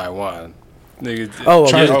 about Taiwan. Nigga, Oh,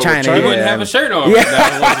 China- China. China. you yeah. wouldn't have a shirt on right now.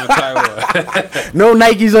 If it wasn't Taiwan. No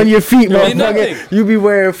Nikes on your feet, Ain't motherfucker. nothing. You be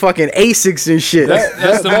wearing fucking Asics and shit.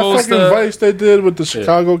 That's the that most. fucking Vice they did with the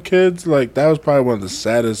Chicago kids, like that was probably one of the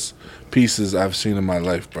saddest pieces I've seen in my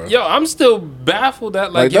life, bro. Yo, I'm still baffled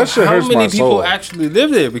at Like, like, yo, that shit how hurts many my people soul. actually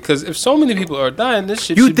live there? Because if so many people are dying, this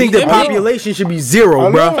shit You should think be the empty. population should be zero,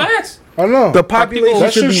 I bro? know. Facts. I know. The population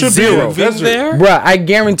That should shit be should be zero. in desert. there? Bruh, I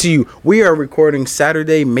guarantee you, we are recording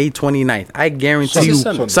Saturday, May 29th. I guarantee you,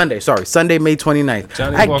 Sunday. Sunday, May 29th.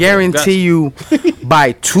 Johnny I Walker, guarantee you,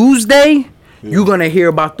 by Tuesday, you're going to hear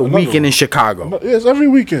about the Another weekend one. in Chicago. Yes, every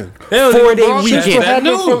weekend. They don't 4 even day broadcast weekend. that Happened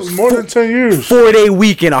news. for more than 10 years. 4-day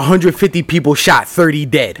weekend, 150 people shot, 30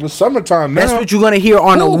 dead. It's summertime now. That's what you're going to hear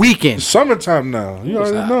on a weekend. It's summertime now. You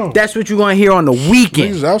already know. That's what you're going to hear on the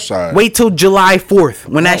weekend. Niggas outside. Wait till July 4th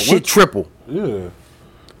when that shit what? triple. Yeah,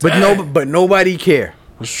 But nobody care.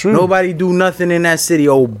 it's true. Nobody do nothing in that city.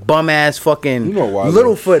 Old bum ass fucking You know why,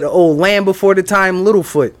 Littlefoot, the old land before the time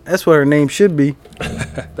Littlefoot. That's what her name should be.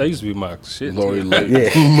 That used to be my shit. Lori too.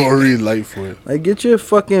 Lori Lightfoot. Like, get your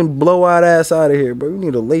fucking blowout ass out of here, bro. We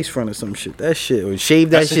need a lace front or some shit. That shit, or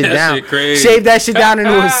shave that shit That down. shit crazy. Shave that shit down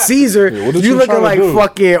into a Caesar. Yeah, what is you you looking trying to like do?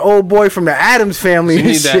 fucking old boy from the Adams family She and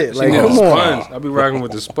need that. shit. She Like, need come a on. sponge. I be rocking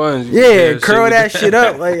with the sponge. Yeah, curl shit. that shit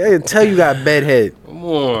up. Like, I can tell you got bedhead. Come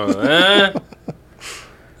on, man.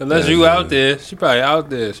 Unless you out there, she probably out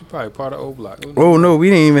there. She probably part of O Block. Oh no, we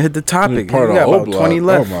didn't even hit the topic. We Part of got about O-Block. 20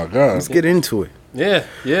 left. Oh my god. Let's get into it. Yeah,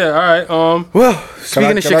 yeah. All right. Well,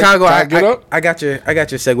 speaking of can I- Chicago, can I get up? I got your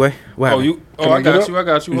segue. What Oh, happened? you. Oh, Can I I get got up? you. I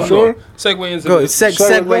got you. You Hold sure? on. Segue into Go this.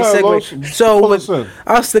 segue. Los. So Pull with, us in.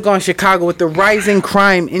 I'll stick on Chicago with the rising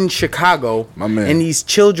crime in Chicago. My man. And these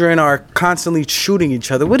children are constantly shooting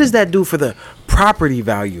each other. What does that do for the property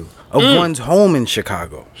value of one's home in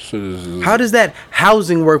Chicago? Shit is- How does that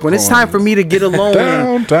housing work when it's time for me to get a loan?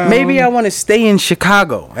 and Downtown. maybe I want to stay in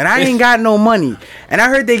Chicago and I ain't got no money. And I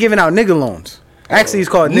heard they giving out nigga loans. Actually, it's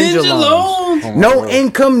called ninja, Ninja loans. loans. No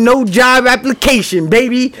income, no job application,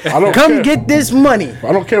 baby. I don't Come care. get this money.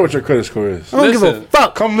 I don't care what your credit score is. I don't give a Listen.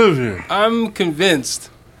 fuck. Come live here. I'm convinced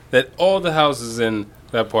that all the houses in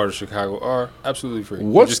that part of Chicago are absolutely free.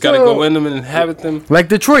 What's you just gotta the- go in them and inhabit them. Like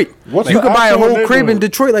Detroit. What's You the could buy a affluent whole crib in neighborhood?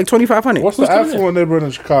 Detroit like 2,500. What's Who's the doing that? affluent neighborhood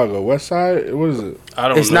in Chicago? West Side? What is it? I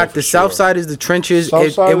don't It's know. not for the sure. south side is the trenches. South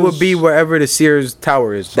It side would is- be wherever the Sears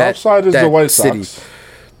Tower is. South side is that the White city. Sox.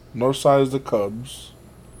 North side is the Cubs.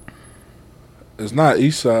 It's not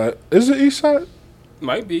East Side. Is it East Side?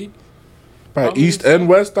 Might be. Right, Probably East so. and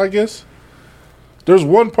West, I guess. There's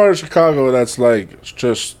one part of Chicago that's like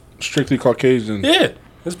just strictly Caucasian, Yeah,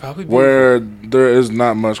 it's probably beautiful. where there is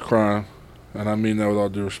not much crime, and I mean that with all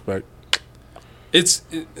due respect.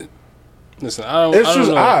 Listen, I don't. It's I don't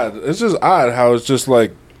just know. odd. It's just odd how it's just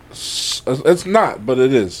like it's not, but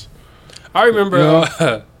it is. I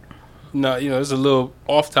remember. You know? It's a little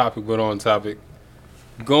off topic, but on topic.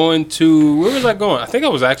 Going to where was I going? I think I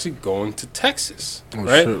was actually going to Texas. Oh,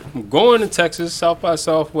 right, shit. I'm going to Texas, South by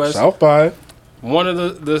Southwest. South by. One of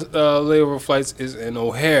the layover flights is in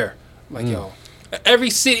O'Hare. I'm like, yo, every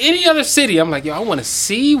city, any other city, I'm like, yo, I want to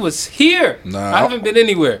see what's here. Nah, I haven't been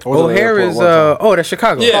anywhere. I was at the O'Hare airport is one time. that's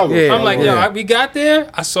Chicago. Yeah, I'm like, yeah. we got there.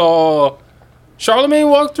 I saw Charlemagne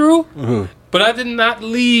walk through, but I did not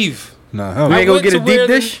leave. Nah, hell You no. ain't gonna went get a to where deep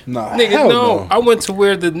the- dish? Nah, Nigga, hell no. no. I went to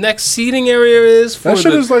where the next seating area is for That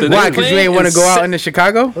shit is like- the Why? next Because you plane ain't want to and go out sit- into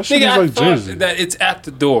Chicago? That shit Nigga, is I like thought Jersey. that it's at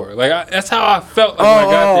the door. Like that's how I felt when I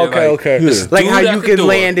got there. okay. Yeah. Like dude how at you the could door.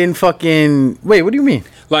 land in fucking. Wait, what do you mean?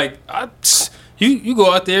 Like you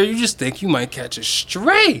go out there, you just think you might catch a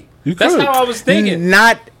stray. You That's could. how I was thinking.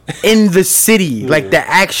 Not in the city, like the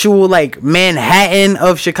actual like Manhattan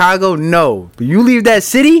of Chicago. No, but you leave that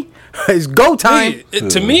city, it's go time. Nigga,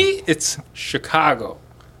 to me, it's Chicago.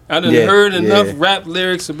 I done Yeah, heard enough yeah. rap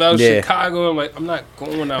lyrics about Yeah. Chicago. I'm like, I'm not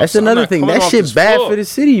going out. That's another thing. That shit bad for the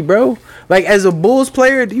city, bro. Like as a Bulls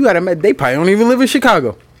player, you gotta admit they probably don't even live in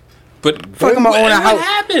Chicago. But Fuck 'em, I own a what house.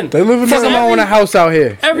 happened? They live in Fuck, I'm there. own a house out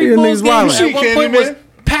here. Every These Bulls niggas game wildin'. at one Candyman? point was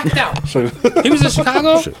packed out. He was in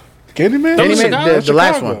Chicago. Candyman? That was Candyman, Chicago? the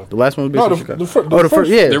last Chicago. one. The last one was No, based in the Chicago. fir- the first-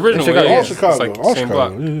 yeah, The original, Chicago. yeah. All It's Chicago. like the All same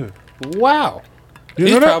Chicago. block. Yeah. Wow, You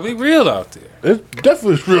he's know that? probably real out there. It's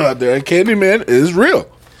definitely real out there. And Candyman is real.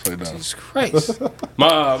 Say no. Jesus Christ. my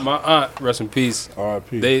aunt, rest in peace.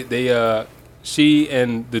 R.I.P. She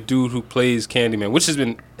and the dude who plays Candyman, which has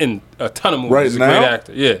been in a ton of movies, Right he's a now? great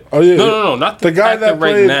actor. Yeah. Oh, yeah. No, not the guy actor that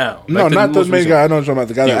played right now. No, Like not the most main recent- guy. I know what you're talking about.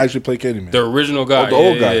 The guy Yeah. that actually played Candyman. The original guy. the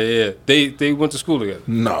old guy. Yeah. They went to school together.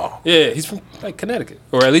 No. Yeah, he's from like Connecticut,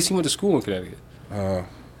 or at least he went to school in Connecticut.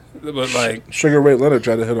 But like, Sugar Ray Leonard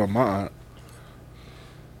tried to hit on my aunt.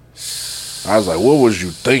 I was like, what was you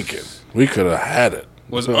thinking? We could have had it.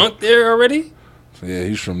 was Unc there already? Yeah,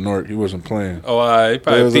 he's from Newark. He wasn't playing. Oh, he There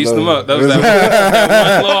probably was pieced him another- up. That was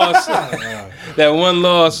that one loss. That one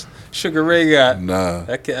loss Sugar Ray got. Nah.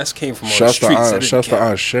 That came from all the Shouts to streets. Aunt. of the Shouts to ghetto.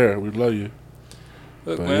 Aunt Cher. We love you.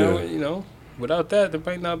 Look, But man, yeah. without that, there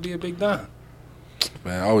might not be a Big Don.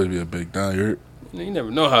 Man, always be a big down. You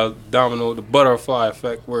never know how the butterfly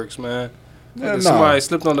effect works, man. Yeah, Like nah. somebody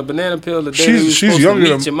slipped on the banana pill the day She's- we was she's supposed younger to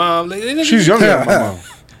meet than- your mom. Like, nigga, She's younger than my mom.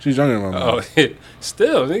 She's younger than my mom. Oh, yeah.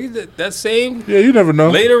 Still, nigga, that same Yeah, you never know.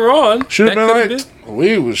 later on. Should have that been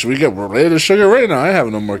could've like, should we get related to Sugar Ray now? I ain't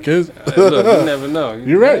having no more kids. Look, you never know.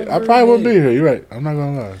 You're right. I probably wouldn't be here. You're right. I'm not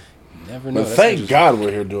gonna lie. Never know. But That's thank interesting. God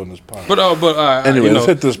we're here doing this podcast. But Anyway, you let's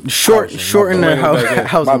know, hit this. Shorten My the bad.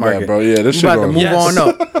 house My bad, market. bro. Yeah, this We shit about to going. move Yes. on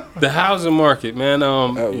up. the housing market, man. we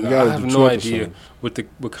I gotta have do no two idea episodes.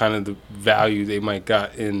 what kind of the value they might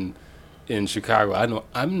got in Chicago. I know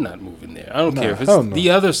I'm not moving there. I don't Nah, care if it's hell no. the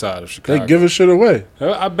other side of Chicago. They giving shit away.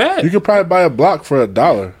 I bet You could probably buy a block for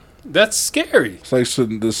 $1. that's scary. It's like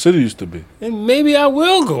the city used to be. And maybe I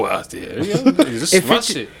will go out there. You know, this is my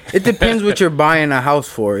shit. It depends what you're buying a house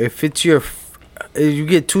for. If it's you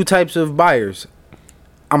get two types of buyers.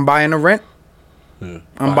 I'm buying a rent. Yeah. I'm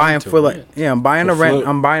Buying buying to for like rent. I'm buying To a rent. flip.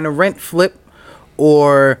 I'm buying a rent flip,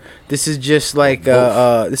 or this is just like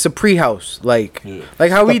it's a pre-house, like Yeah.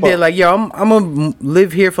 like how we Step did. up. Like I'm gonna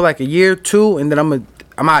live here for like a year or two, and then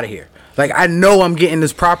I'm out of here. Like I know I'm getting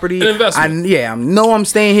this property. An investment. I know I'm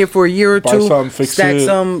staying here for a year or Buy two. something, fix stack it.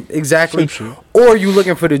 some exactly. Flip shit. Or you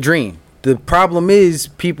looking for the dream. The problem is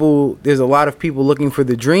there's a lot of people looking for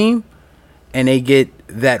the dream, and they get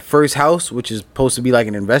that first house, which is supposed to be like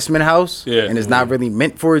an investment house, Yeah. and it's not really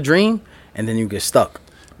meant for a dream, and then you get stuck.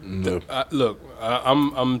 No. Look,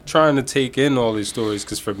 I'm trying to take in all these stories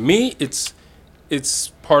because for me, it's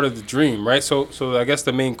part of the dream, right? So I guess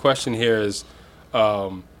the main question here is,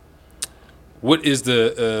 what is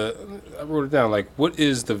the? I wrote it down. Like, what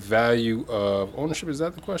is the value of ownership? Is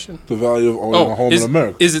that the question? The value of owning a home in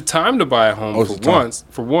America. Is it time to buy a home Oh, it's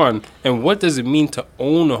for time. one? And what does it mean to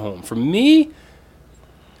own a home? For me,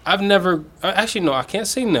 I've never. Actually, no, I can't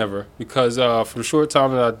say never because for the short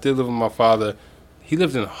time that I did live with my father, he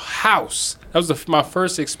lived in a house. That was my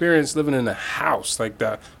first experience living in a house like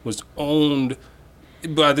that. Was owned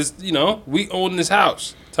by this. We own this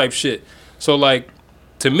house type shit. So like,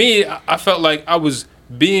 to me, I felt like I was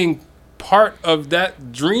being part of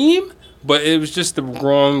that dream, but it was just the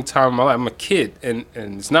wrong time in my life. I'm a kid, and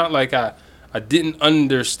it's not like I didn't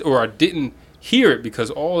understand or I didn't hear it because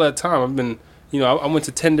all that time I've been, I went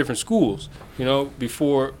to 10 different schools,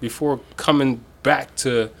 before coming back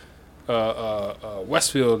to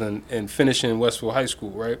Westfield and finishing Westfield High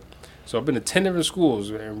School, right? So I've been to 10 different schools,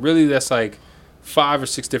 and really that's like 5 or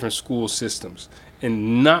 6 different school systems.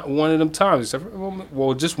 And not one of them times,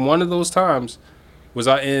 just one of those times was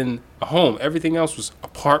I in a home. Everything else was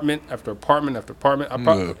apartment after apartment after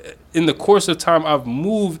apartment. In the course of time, I've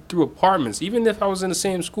moved through apartments, even if I was in the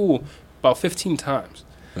same school, about 15 times.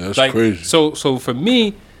 Yeah, that's crazy. So for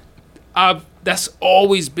me, that's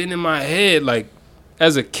always been in my head. Like,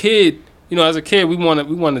 as a kid, we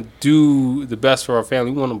want to do the best for our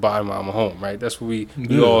family. We want to buy mom a home, right? That's what we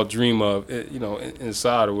all dream of,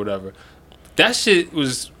 inside or whatever. That shit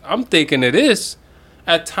I'm thinking of this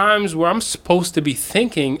at times where I'm supposed to be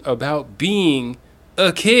thinking about being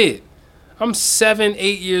a kid. I'm 7,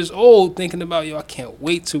 8 years old thinking about, I can't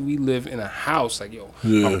wait till we live in a house. Like,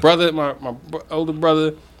 my brother, my older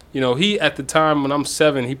brother, he at the time when I'm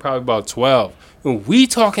 7, he probably about 12. And we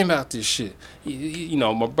talking about this shit.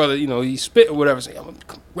 My brother, he spit or whatever, say, I'm going to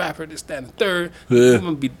become a rapper, this, that, and the third. Yeah. I'm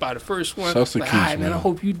going to be by the first one. That's the like, key, all right, man, man. I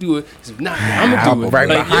hope you do it. If not, I'm going to do it. Right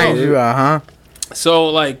behind you, So,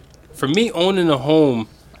 like, for me, owning a home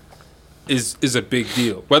is a big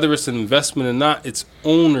deal. Whether it's an investment or not, it's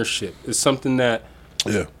ownership. It's something that,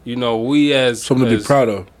 we as something to be proud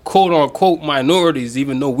of. Quote unquote minorities,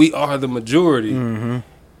 even though we are the majority,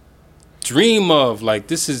 dream of. Like,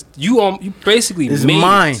 this is you basically It's made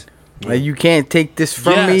mine. it. Like, you can't take this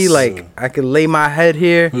from me. Yes. Like, I could lay my head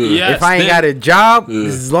here. Yes, If I ain't then- got a job,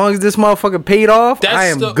 as long as this motherfucker paid off, That's I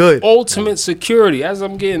am the good. ultimate security. As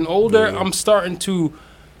I'm getting older, I'm starting to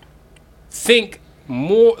think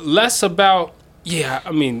less about. Yeah,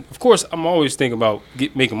 I mean, of course, I'm always thinking about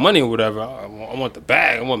making money or whatever. I want the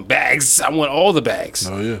bag. I want bags. I want all the bags.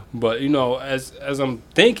 Oh yeah. But as I'm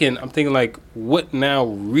thinking like, what now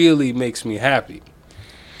really makes me happy,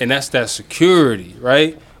 and that's that security,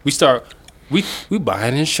 right? We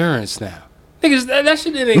buying insurance now. Niggas, that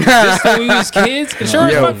shit didn't exist when we was kids.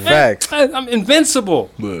 Insurance, Yo, facts. I'm invincible.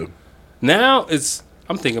 Yeah. Now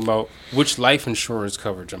I'm thinking about which life insurance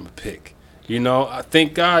coverage I'm gonna pick. I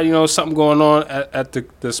thank God, something going on at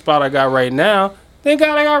the spot I got right now. Thank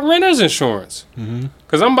God I got renter's insurance.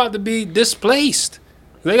 Because I'm about to be displaced.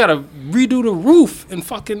 They got to redo the roof and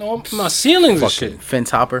fucking all my ceilings and shit.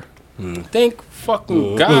 Fence hopper. Thank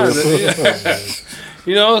fucking God.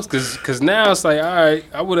 Because now it's like, all right,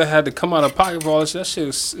 I would have had to come out of pocket for all this shit. That shit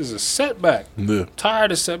is a setback. Yeah. I'm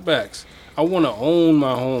tired of setbacks. I want to own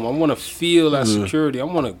my home. I want to feel that security. I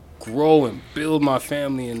want to grow and build my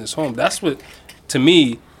family in this home. That's what, to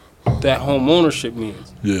me, that home ownership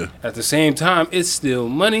means. Yeah. At the same time, it's still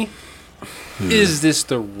money. Is this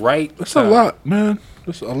the right That's time? a lot, man.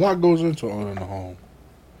 A lot goes into owning a home.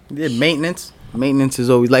 Yeah, maintenance. Maintenance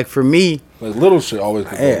is always, like, for me, Like, little shit always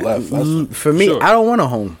can go left. That's, for me, Sure. I don't want a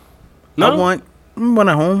home. No? I want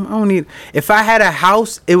a home. I don't need. If I had a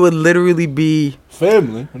house, it would literally be.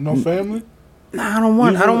 family. No family? Nah, I don't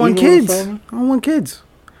want You want kids. family? I don't want kids.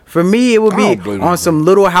 For me, it would I be don't blame you, on bro. some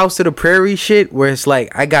little house of the prairie shit where it's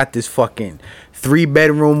like I got this fucking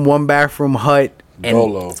 3-bedroom, 1-bathroom hut and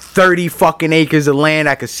Dolo. 30 fucking acres of land.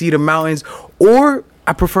 I could see the mountains. Or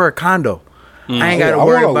I prefer a condo. I ain't got to I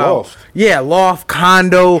worry want a about loft. Loft,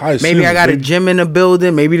 condo. High Maybe I ceilings, got a baby. gym in the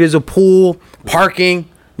building. Maybe there's a pool, parking.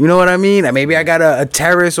 You know what I mean? And maybe I got a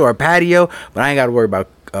terrace or a patio, but I ain't got to worry about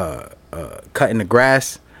cutting the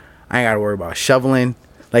grass. I ain't got to worry about shoveling.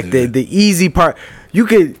 Like the easy part. You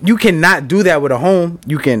cannot do that with a home.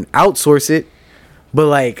 You can outsource it, but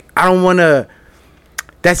like I don't want to.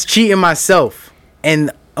 That's cheating myself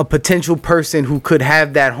and a potential person who could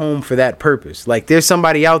have that home for that purpose. Like there's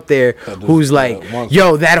somebody out there who's like,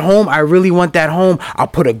 yo, that home, I really want that home. I'll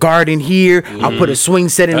put a garden here. I'll put a swing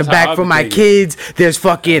set in That's the how back I for be my thinking. kids. There's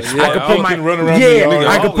fucking, I could put you my, can run around the yard.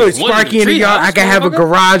 I could put Always wanted Sparky a in the tree yard. house, I could have a motherfucker.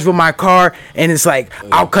 garage with my car. And it's like,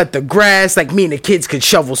 I'll cut the grass. Like me and the kids could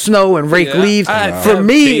shovel snow and rake leaves. I For have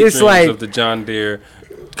me, it's daydreams like, of the John Deere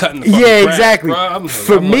cutting the fucking yeah, grass, exactly. bro.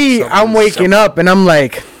 For me, I'm waking up and I'm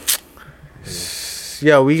like,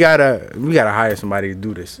 yo, we gotta hire somebody to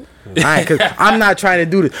do this. Cause I'm not trying to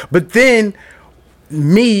do this. But then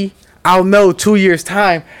I'll know 2 years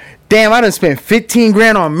time. Damn, I done spent 15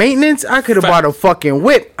 grand on maintenance. I could have bought a fucking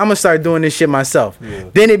whip. I'm gonna start doing this shit myself.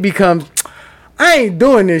 Then it becomes, I ain't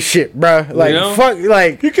doing this shit, bro. Like fuck,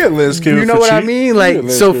 like You can't landscape you it know for what I cheap. mean? You Like can't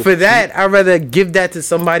so landscape for it that, I'd rather give that to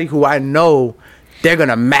somebody who I know they're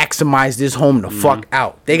gonna maximize this home the fuck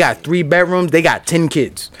out. They got 3 bedrooms, they got 10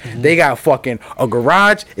 kids. They got fucking a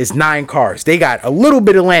garage, it's 9 cars. They got a little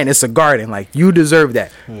bit of land, it's a garden. Like you deserve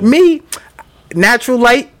that. Me, natural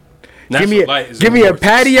light, Natural light is give me a important.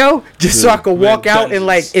 patio just so I can walk Man, out and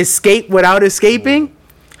like dungeons. escape without escaping.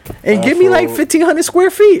 And give me like 1,500 square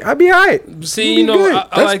feet. I'll be all right. See, We'll you be know, good. I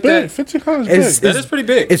That's like big. that. 1,500 is It's- big. That is pretty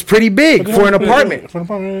big. It's pretty big for an apartment. For an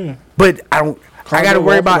apartment, yeah. But I gotta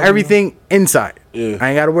worry about walking everything inside. Yeah. I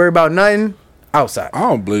ain't gotta worry about nothing outside. I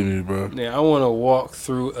don't blame you, bro. Yeah, I want to walk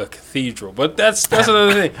through a cathedral, but that's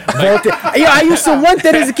another thing. Vaulted. Yeah, I used to want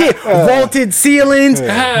that as a kid. Vaulted ceilings,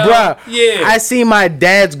 Hell, bruh. yeah. I seen my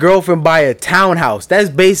dad's girlfriend buy a townhouse. That's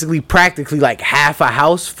basically practically like half a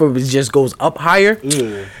house for it just goes up higher.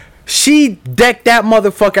 Yeah. She decked that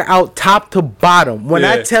motherfucker out top to bottom. When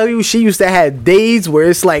I Yeah. tell you, she used to have days where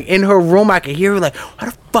it's like in her room, I could hear her like, "Why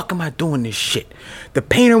the fuck am I doing this shit? The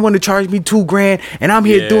painter want to charge me $2,000, and I'm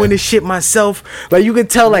here Yeah. doing this shit myself." Like you could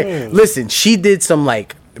tell, like, listen, she did some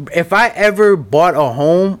like. If I ever bought a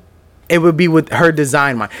home, it would be with her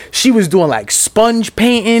design mind. She was doing like sponge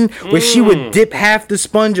painting where she would dip half the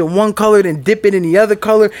sponge in one color, then dip it in the other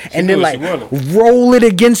color, and knew then what like she wanted. roll it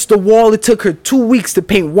against the wall. It took her 2 weeks to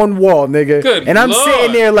paint one wall, nigga. Good and I'm Lord.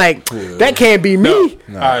 sitting there like, that can't be me.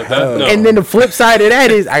 All right, no. And then the flip side of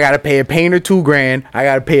that is I gotta pay a painter $2,000. I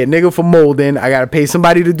gotta pay a nigga for molding. I gotta pay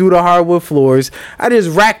somebody to do the hardwood floors. I just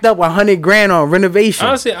racked up $100,000 on renovation.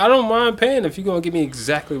 Honestly, I don't mind paying if you're gonna give me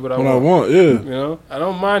exactly what I What I want. want, yeah. You know, I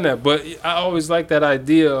don't mind that, but I always like that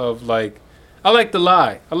idea of like, I like the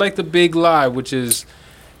lie. I like the big lie, which is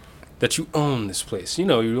that you own this place. You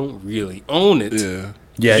know, you don't really own it. Yeah.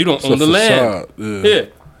 Yeah, you don't It's own a the land. facade, yeah. Yeah,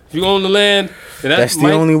 if you own the land, then that That's the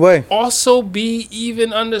might only way. Also, be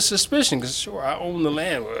even under suspicion because sure, I own the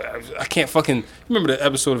land. I can't fucking remember the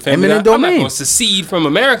episode of Family Eminent Guy. I'm not domain. going to secede from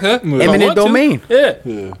America. if I Eminent want to. domain. Yeah.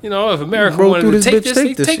 Yeah. You know, if America Roll wanted through to this take bitch, this, take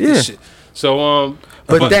they this, take yeah. this shit. So,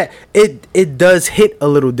 But that it does hit a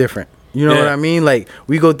little different. You know Yeah. what I mean? Like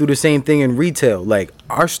we go through the same thing in retail. Like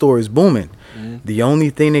our store is booming. The only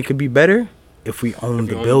thing that could be better if we own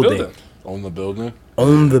the you own building. On the building.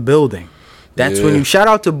 Own the building. That's when Yeah. you shout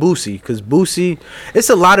out to Boosie, because Boosie, it's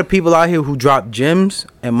a lot of people out here who drop gems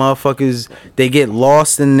and motherfuckers they get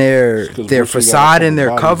lost in their 'Cause Boosie got facade a and their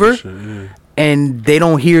couple cover. bodies and shit, yeah. And they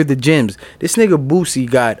don't hear the gems. This nigga Boosie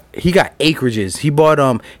got acreages. He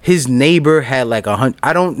bought his neighbor had like 100.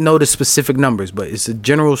 I don't know the specific numbers, but it's a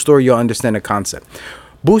general story. You'll understand the concept.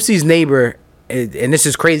 Boosie's neighbor, and this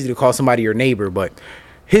is crazy to call somebody your neighbor, but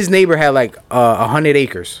his neighbor had like 100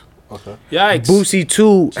 acres. yikes. Boosie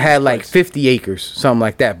too had like 50 acres, something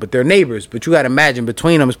like that. But they're neighbors. But you gotta imagine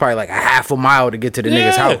between them it's probably like a half a mile to get to the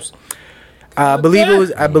nigga's Yeah. house. I believe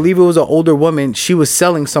it was an older woman. She was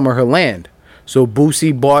selling some of her land. So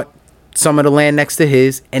Boosie bought some of the land next to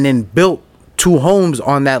his and then built 2 homes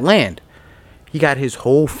on that land. He got his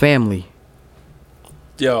whole family.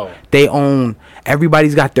 Yo,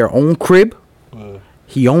 Everybody's got their own crib.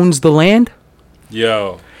 He owns the land.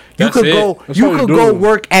 yo. You That's could it. go That's how you you could do go it.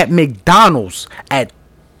 work at McDonald's at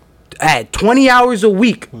 20 hours a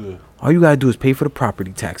week. All you gotta do is pay for the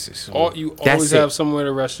property taxes. You That's always it. have somewhere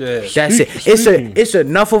to rest your head. That's it. Speaking. It's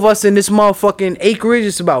enough of us in this motherfucking acreage.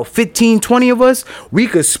 It's about 15, 20 of us. We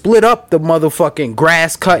could split up the motherfucking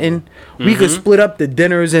grass cutting. We could split up the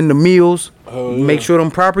dinners and the meals. Make sure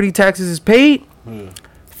them property taxes is paid.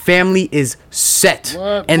 Family is set.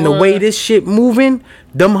 What, And the boy? way this shit moving,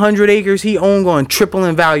 them 100 acres he owned going triple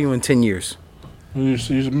in value in 10 years. You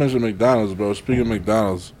mentioned McDonald's, bro. Speaking of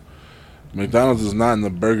McDonald's is not in the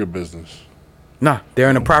burger business. Nah, they're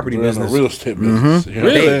in the property They're in business. the real estate business. You know what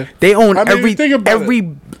I'm Really? saying? They own I mean, think about every it.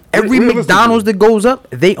 McDonald's Realistically. that goes up,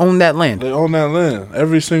 they own that land. They own that land.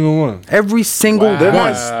 Every single one. Every single Wow. They're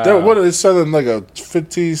one. not. What are they selling like a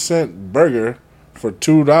 15-cent burger for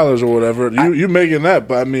 $2 or whatever? You making that,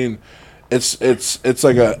 but I mean, it's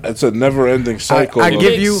like a never ending cycle. I of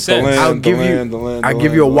give you, Makes sense. the land, I'll the give you, land, the land, I'll the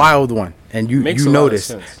give land, you a the land. wild one, and Makes you a lot of notice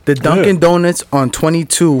sense. the Dunkin' Yeah. Donuts on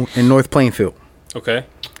 22 in North Plainfield. Okay.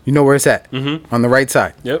 You know where it's at? Mm-hmm. On the right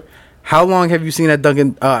side. Yep. How long have you seen that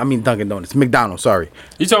Dunkin' Donuts, McDonald's. Sorry,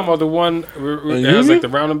 You talking about the one where it has Union? like the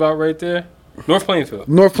roundabout right there? North Plainfield.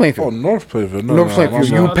 North Oh, Plainfield. North Plainfield. No, North no, Plainfield.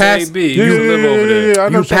 I'm You not. pass- AB. You Yeah, used to live over there. I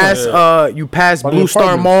know You some pass, of you pass By the Blue Star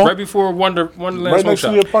apartments. Mall. Right before Wonderland right Smoke next to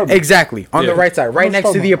Shop. the apartment. Exactly on the Yeah. right side, right I'm next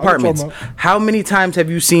to talking the about- I'm apartments. talking How many times have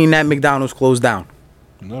you seen that McDonald's close down?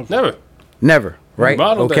 Never. Never. Right?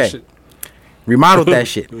 Remodeled okay. that shit. Remodeled that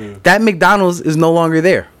shit. That McDonald's is no longer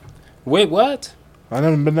there. Wait, what? I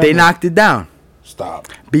never been there. They knocked it down Stop.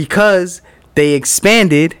 because they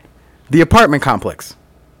expanded the apartment complex.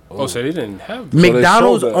 Oh, so they didn't have. they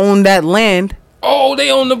McDonald's sold that. owned that land. Oh,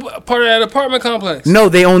 they own the part of that apartment complex. No,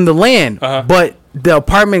 they owned the land, Uh-huh. but the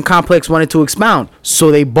apartment complex wanted to expound,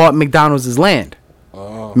 so they bought McDonald's land.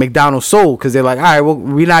 McDonald's sold because they're like, all right, well,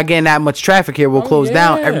 we're not getting that much traffic here. We'll close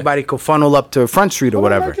down. yeah. Everybody could funnel up to Front Street or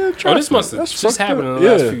whatever. Oh, this must have just happened in the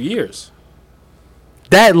last few years.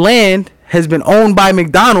 That land has been owned by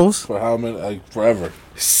McDonald's For how many? Like forever.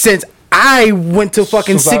 since I went to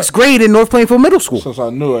fucking Since sixth grade in North Plainfield Middle School. Since I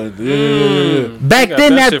knew it. Yeah. Back They got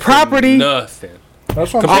then, that shit for property, nothing.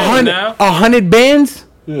 That's what Compared I'm to saying. now? 100 bands.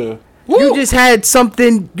 Yeah. You just had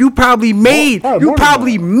something you probably made. probably You more than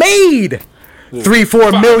probably that. made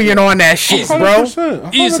 3-4 million on that shit, bro.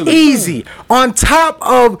 100%. Easily. Easy. On top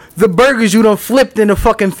of the burgers you done flipped in the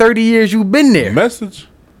fucking 30 years you've been there. Message.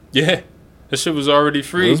 Yeah, that shit was already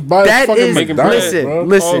free. Let's buy That fucking is, McDonald's, bro. All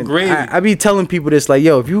listen. gravy. I be telling people this, like,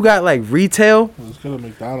 yo, if you got like retail, Let's get a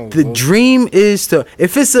McDonald's. the bro. dream is to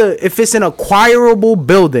if it's an acquirable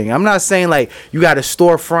building. I'm not saying like you got a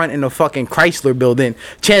storefront in a fucking Chrysler building.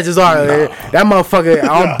 Chances are that motherfucker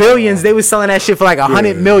on Billions they was selling that shit for like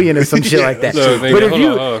 100 million or some shit like that. Look, nigga, But if hold you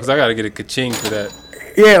on, because I gotta get a ka-ching for that.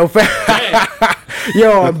 yo,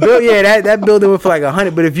 that building went for like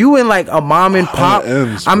 100. But if you in like a mom and pop, 100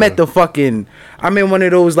 M's, I'm bro. at the fucking. I'm in one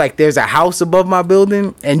of those like there's a house above my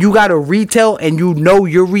building and you got a retail and you know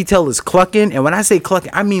your retail is clucking. And when I say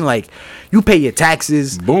clucking, I mean like you pay your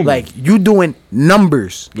taxes, Boom. like you doing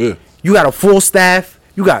numbers. Yeah. You got a full staff.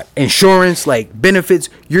 You got insurance, like benefits.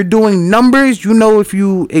 You're doing numbers. You know if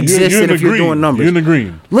you exist You're in and the if you're green. doing numbers. You're in the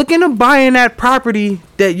green. Look into buying that property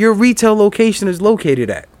that your retail location is located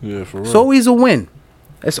at. Yeah, for real. It's always a win.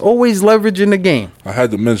 It's always leverage in the game. I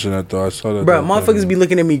had to mention that though. I saw that. Bro, that- motherfuckers be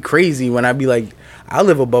looking at me crazy when I be like, I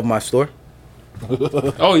live above my store.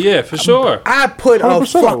 Oh yeah, for sure. I put a 100% I would.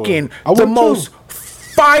 fucking I would the too. most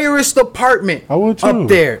firest apartment I would too. up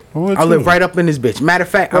there. I would I live too. right up in this bitch. Matter of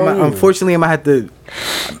fact, Oh, yeah. unfortunately, I'm gonna have to.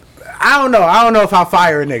 I don't know if I'll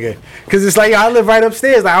fire a nigga. Cause it's like, yo, I live right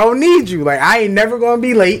upstairs. Like, I don't need you. Like, I ain't never gonna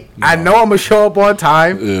be late. I know I'm gonna show up on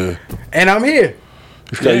time. Yeah. And I'm here.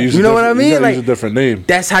 You gotta use You a know what I different- mean? You gotta Like- use a different name.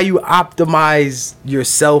 That's how you optimize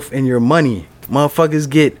yourself and your money. Motherfuckers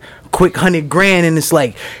get quick 100 grand and it's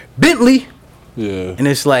like, Bentley. Yeah. And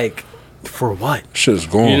it's like, for what? Shit's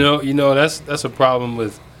gone. You know that's a problem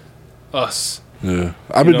with us. Yeah.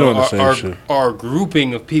 I've been You know, doing the same shit. Our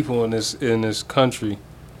grouping of people in this country.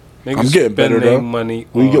 Niggas I'm getting better spend their though. money.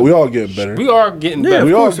 We all getting better. We are getting Yeah, better.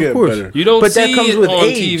 We of all course, get of course. better. You don't But that see comes it with on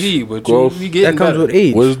age. TV, but Growth. we getting That comes better. with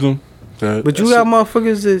age. Wisdom. But you That's got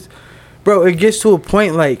motherfuckers that, bro, it gets to a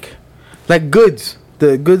point like Goods.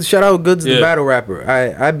 The Goods, shout out Goods, the Yeah. battle rapper.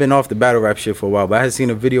 I've been off the battle rap shit for a while, but I had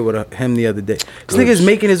seen a video with him the other day. This Goods. nigga's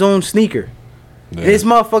making his own sneaker. Yeah. And it's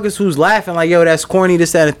motherfuckers who's laughing like, yo, that's corny,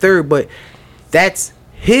 this, that, and third, but that's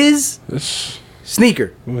his It's,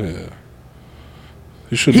 sneaker. yeah.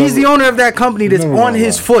 You should He's the never- owner of that company that's never on gonna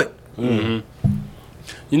his lie. foot.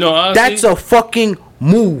 You know, honestly, That's a fucking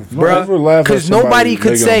move, Don't ever bro. laugh at Because somebody nobody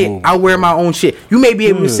could making a say move. I wear my own shit. You may be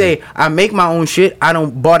able to Yeah. say I make my own shit. I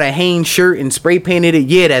don't bought a Hanes shirt and spray painted it.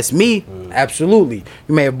 Yeah, that's me. Absolutely.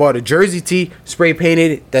 You may have bought a jersey tee, spray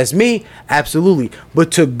painted it. That's me. Absolutely.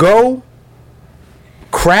 But to go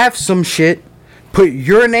craft some shit, put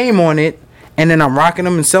your name on it, and then I'm rocking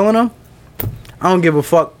them and selling them, I don't give a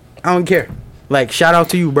fuck. I don't care. Like, shout out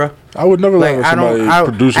to you, bro. I would never Like, let I somebody don't.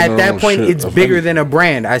 producing At their that own point, shit. it's If bigger any- than a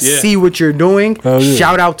brand. I Yeah. see what you're doing. Hell yeah.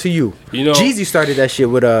 Shout out to you. You know- Jeezy started that shit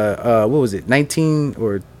with what was it, 19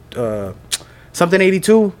 or something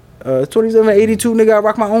 82. 2782, nigga, I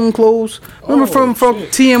rock my own clothes. Remember from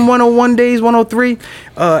TM 101 days, 103,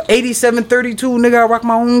 8732, nigga, I rock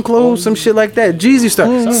my own clothes, some shit like that. Jeezy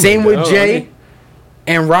started. Same with Oh, Jay okay.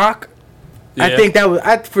 and Rock. I Yeah. think that was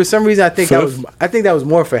for some reason I think that was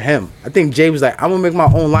more for him. I think Jay was like, I'm gonna make my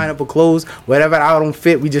own lineup of clothes. Whatever I don't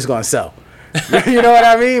fit, we just gonna sell. You know what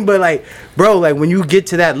I mean? But like, bro, like when you get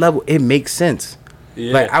to that level, it makes sense.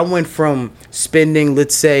 Yeah. Like I went from spending,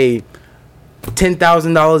 let's say,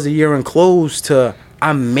 $10,000 a year in clothes to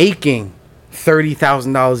I'm making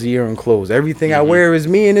 $30,000 a year in clothes. Everything I wear is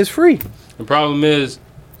me and it's free. The problem is,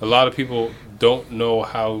 a lot of people don't know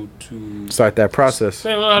how to. Start that process.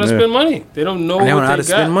 They don't know how to Yeah. spend money. They don't know. They don't what know how to got.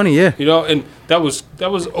 spend money, yeah. You know, and that was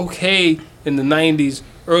okay in the '90s,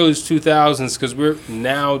 early 2000s, because we're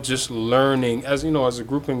now just learning as as a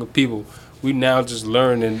grouping of people. We now just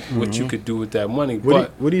learning what you could do with that money. But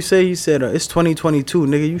What do you say? He said, it's 2022,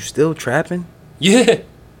 nigga. You still trapping? yeah,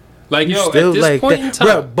 like You at still this like point that, in time,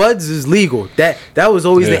 bro, Buds is legal. That was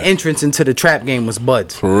always Yeah. the entrance into the trap game was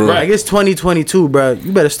Buds. For real. Right. Like it's 2022, bro.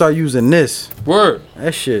 You better start using this. word.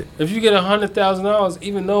 That shit. If you get $100,000,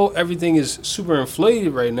 even though everything is super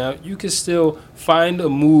inflated right now, you can still find a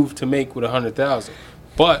move to make with $100,000.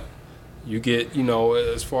 But you get,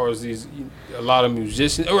 as far as a lot of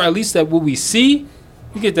musicians, or at least that what we see,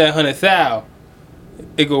 you get that $100,000.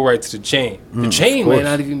 it go right to the chain. The chain might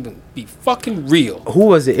not even be fucking real. Who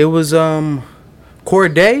was it? It was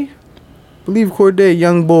Corday. I believe Corday,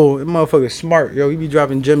 young bull. That motherfucker smart, yo. He be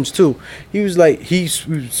dropping gems too. He was like, he's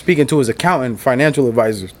speaking to his accountant, financial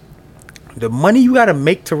advisors. The money you gotta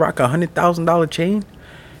make to rock $100,000 chain,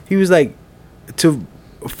 he was like, to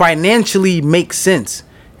financially make sense,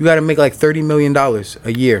 you gotta make like $30 million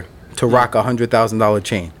a year to rock $100,000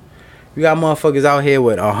 chain. You got motherfuckers out here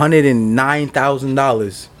with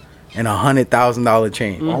 $109,000 and $100,000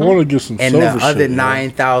 chain, I want to get some and silver the other shit,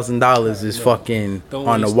 $9,000 is fucking Don't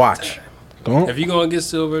on the waste watch. Don't. If you gonna get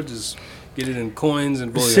silver, just get it in coins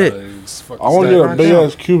and That's bullion. it. It's fucking I want to sad. get a big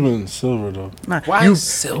ass Cuban silver though. Nah, Why you, is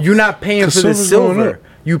silver? You're not paying 'Cause for the silver's going silver. up.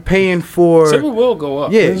 You paying for Silver will go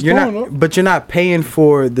up. yeah. It's You're going not, up. but you're not paying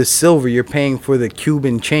for the silver. You're paying for the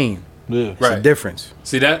Cuban chain. Yeah. It's a Right. difference.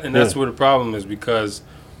 See that, and that's Yeah. where the problem is, because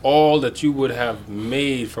all that you would have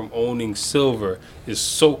made from owning silver is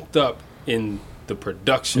soaked up in the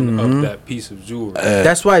production of that piece of jewelry.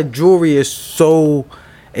 That's why jewelry is so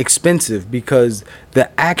expensive, because the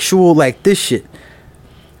actual like this shit.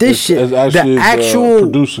 It's The actually, actual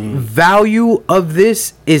producing. value of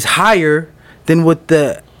this is higher than what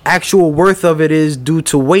the actual worth of it is due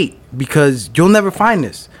to weight, because you'll never find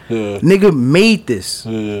this. Yeah. Nigga made this.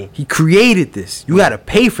 Yeah. He created this. You gotta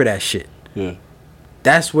pay for that shit. Yeah.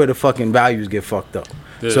 That's where the fucking values get fucked up.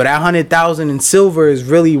 Yeah. So that 100,000 in silver is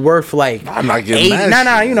really worth like I'm not getting 80. that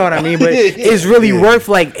Nah, shit. you know what I mean. But it's really worth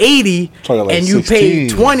like 80, Talking like and you 16. paid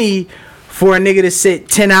 20 for a nigga to sit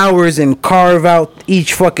 10 hours and carve out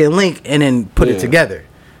each fucking link and then put it Yeah. together.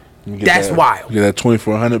 You get That's that, wild. You get that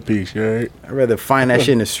 2,400 piece, you right? I'd rather find that shit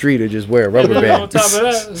in the street or just wear a rubber And band. on top of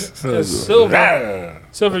that, it's silver.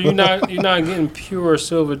 Silver, you're not getting pure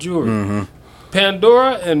silver jewelry.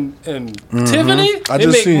 Pandora and Tiffany, I they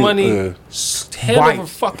just make seen, money hand Why? over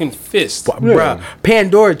fucking fist. Bruh,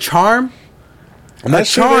 Pandora charm. And A that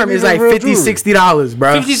shit charm ain't is even like real $50, jewelry. $60,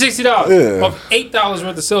 bro. $50, $60 Yeah. of $8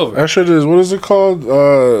 worth of silver. That shit is, what is it called?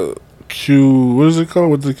 What is it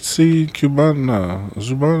called with the C? Cuban? Nah,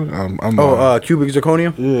 Zuban? I'm Cubic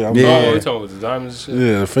zirconium. yeah, I'm Yeah. Oh, we talking about the diamonds and shit.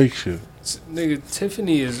 yeah, the fake shit. Nigga,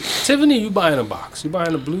 Tiffany. You buying a box. You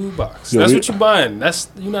buying a blue box. Yeah, That's we- what you buying.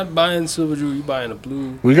 You're not buying silver jewelry. You buying a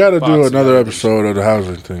blue. We got to box do of another diamonds. episode of the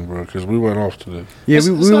housing thing, bro, because we went off today. Yeah, It's-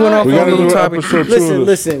 we it's went alright. off We on a gotta little do topic. episode 2 of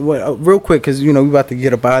this. Listen. Real quick, because you know we about to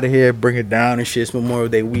get up out of here, bring it down and shit. It's Memorial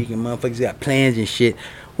Day week, and motherfuckers got plans and shit.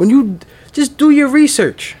 When you just do your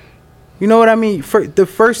research, you know what I mean. The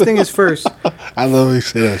first thing is first. I love when you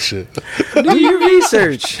say that shit. Do your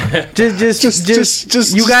research.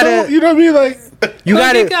 Just you gotta. you know what I mean? Like, You Like,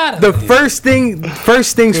 gotta. you gotta. The first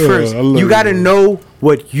things first. I love You gotta it. know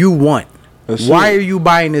what you want. That's Why it. are you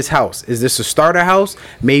buying this house? Is this a starter house?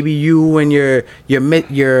 Maybe you and your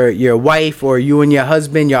wife, or you and your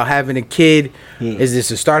husband, y'all having a kid. Is this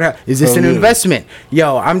a starter house? Is this Hell an yeah. investment?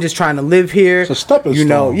 Yo, I'm just trying to live here. It's a stepping You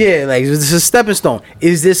know, stone. yeah, like is this a stepping stone?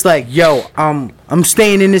 Is this like, yo, I'm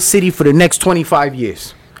staying in this city for the next 25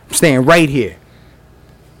 years. I'm staying right here.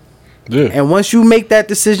 yeah. And once you make that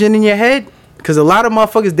decision in your head, because a lot of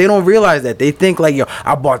motherfuckers, they don't realize that. They think like, yo,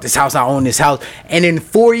 I bought this house, I own this house. And then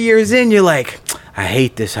 4 years in, you're like, I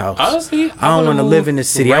hate this house. Honestly, I don't want to live in this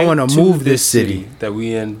city. I want to move this city. that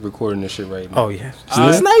we in recording this shit right now. Oh, yeah.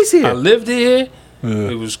 It's nice I here. lived here.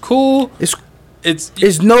 It was cool. It's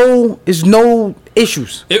It's no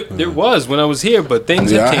issues. there was when I was here, but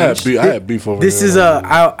things Yeah, have changed. I had beef over This there. is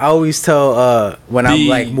I always tell when I'm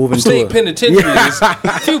like moving to state a, penitentiary is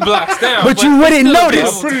a few blocks down. but you wouldn't still a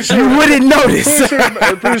notice. double- You wouldn't notice.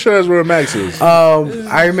 I'm pretty sure that's where Max is.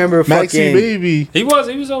 I remember Maxie fucking baby. He was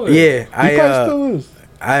over there. yeah. He probably still is.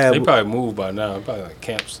 They probably moved by now. Probably like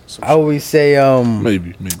camps. Some I always say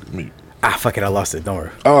Maybe. fuck it, I lost it. Don't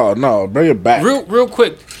worry. Oh no, bring it back. Real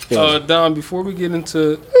quick, Don, before we get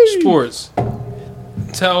into sports,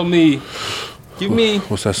 tell me, give me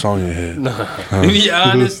What's that song in your head? give me your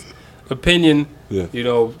honest opinion, Yeah. you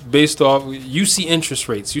know, based off, you see interest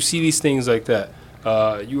rates, you see these things like that.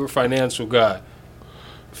 You're a financial guy.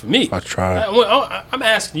 For me, I try. I'm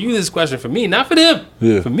asking you this question for me, not for them.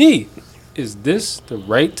 Yeah. For me, is this the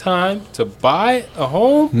right time to buy a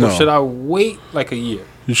home, No. or should I wait like a year?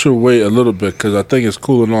 You should wait a little bit because I think it's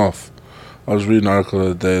cooling off. I was reading an article the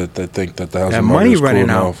other day that they think that the housing That market money is running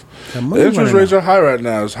cooling out. off. That money The interest running rates are high right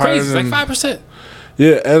now. It's higher Crazy, than it's like 5%.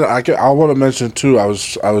 yeah. And I want to mention too. I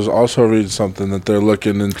was also reading something that they're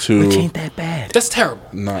looking into. Which ain't that bad. That's terrible.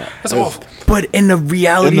 Nah, That's awful. But in the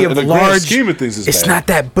reality In of the grand large, scheme of things, it's bad. not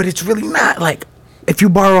that. But it's really not like If you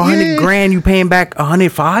borrow 100 grand, you paying back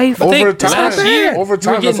 105. I think Over time, last year, over you were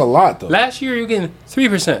time, that's a getting- lot though. Last year you were getting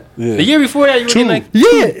 3%. Yeah. The year before that you were getting like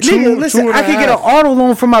Yeah, two nigga, listen, and a I could get an half. auto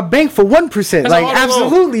loan from my bank for 1%. That's Like, an auto loan.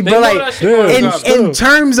 absolutely. They But, know like, that shit gonna Yeah. drop. in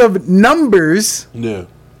terms of numbers, Yeah,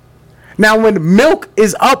 now when milk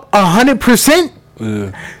is up 100%,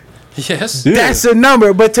 yeah. Yes. Yeah. that's a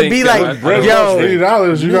number. But to Think be that like, Bread yo,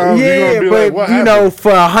 $80. You gonna yeah, you gonna be but like, what you know, happened?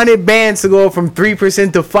 for 100 bands to go from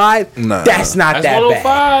 3% to 5, Nah. that's not That's that bad.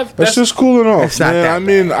 105. That's just cooling off, That's not man. that I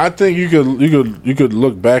mean, I think you could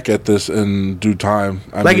look back at this in due time.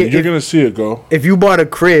 I Like, mean, if- you're gonna see it go. If you bought a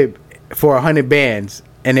crib for 100 bands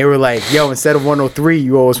and they were like, yo, instead of 103,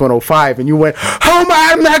 you owe us 105, and you went, oh my,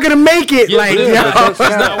 I'm not gonna make it. Yeah, like, but yo. it's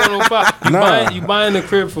not 105. You buying the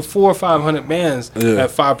crib for 400 or 500 bands Yeah.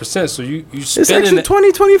 at 5%. So you It's spending extra it.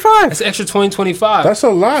 20, 25. That's extra 20-25. That's a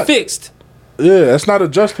lot. Fixed. Yeah, that's not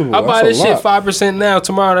adjustable. I buy That's this a shit lot. 5% now.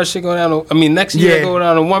 Tomorrow that shit go down to, I mean, next year Yeah. it go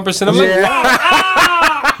down to 1%. I'm like, Yeah.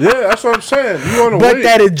 wow. Yeah, that's what I'm saying. You want to But wait.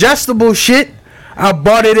 that adjustable shit, I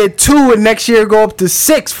bought it at 2 and next year go up to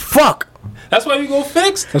 6. Fuck. That's why you go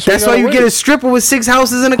fixed. That's why you get a stripper with 6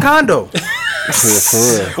 houses and a condo. for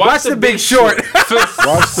real. Watch The Big Short.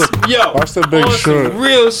 Watch The Big Short.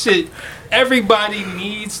 Real shit. Everybody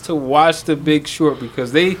needs to watch The Big Short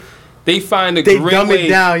because they find a They great dumb it way.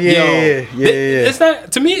 down. Yeah, yeah. It's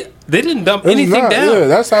not, to me, they didn't dump It's anything not, down. Yeah,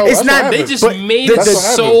 that's how. It's that's not- what They happened. just But made the- it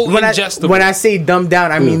that's so When ingestible. when I say dumb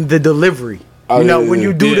down, I mean the delivery. You know, when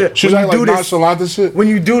you do Yeah. the She's when you like do this nonchalant and shit. when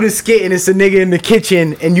you do the skit and it's a nigga in the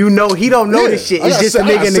kitchen and you know he don't know Yeah, this shit. I It's got just a si- I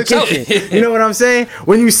nigga got in the 6 kitchen. You know what I'm saying?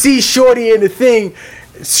 When you see Shorty in the thing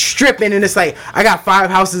stripping and it's like, I got 5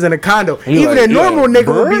 houses and a condo. You Even like, a normal yeah,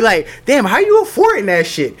 nigga would be bruh? like, damn, how you affording that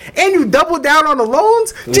shit? And you double down on the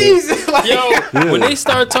loans? Jesus. Like, Yo, when they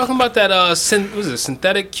started talking about that, was it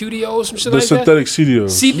synthetic QDO or some shit The like synthetic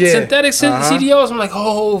CDOs. that? Yeah. Synthetic CDOs. I'm like,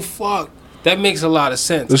 oh fuck, that makes a lot of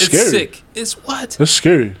sense. It's It's scary. sick. It's what? That's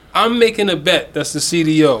scary. I'm making a bet. That's the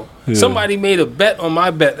CDO. Yeah. Somebody made a bet on my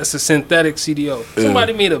bet. That's a synthetic CDO.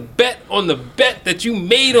 Somebody made a bet on the bet that you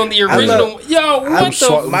made on the original. Yo, what the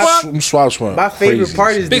fuck? I'm swap swap. my favorite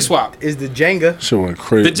part is Big swap. is the Jenga. Shit went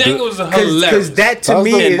crazy. The Jenga was Because hilarious. that to That was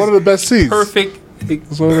me the- is one of the best seats. Perfect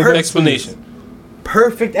one of the best explanation.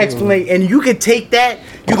 perfect explanation, and you could take that,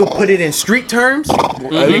 you could put it in street terms. You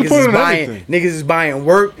Niggas put it is in buying, everything. niggas is buying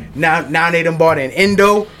work. Now they done bought an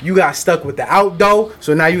endo. You got stuck with the outdo,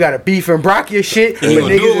 so now you got a beef and Brock shit. And you but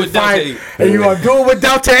gonna do it niggas with is Delta find, 8. and you gonna do it with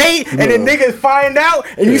Delta 8, and then niggas find out,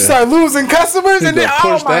 and you start losing customers, and then gonna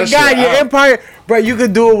oh push my that god, shit your out. empire, bro. You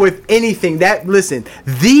could do it with anything. That listen,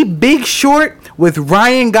 The Big Short with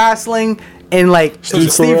Ryan Gosling. And like Steve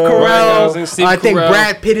Carell. Carell, Ryan Gosling, Steve I think Carell,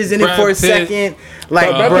 Brad Pitt is in it Brad for a Pitt. second. Like,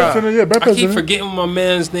 Brad bruh. Pitt's in it, yeah, Brad I Pitt's keep in it. forgetting what my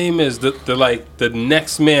man's name is. The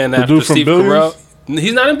next man after dude from Steve Billions? Carell.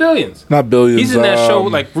 He's not in Billions. Not Billions. He's in that show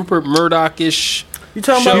like Rupert Murdoch-ish. You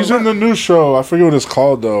talking Show. about He's in the new show. I forget what it's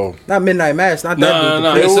called though. not Midnight Mass, not that No, dude.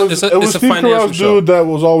 no, The it's Chris- a- It was it's a Steve financial Carell's show. dude that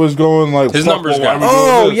was always going like His fuck, numbers well, guy. why we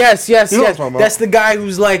doing Oh this? yes, You know what I'm yes. talking That's about. the guy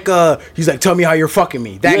who's like, he's like, tell me how you're fucking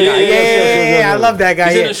me. That Yeah, guy, yeah, yeah, I love that guy.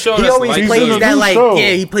 He's in Yeah. a show He that's always like- He's plays in a that new like, show.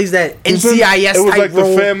 yeah, he plays that He's in- NCIS It was type like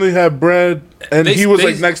role. the family had bread, and They- he was they-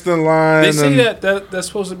 like next in line. They say and that's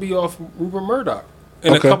supposed to be off Rupert Murdoch.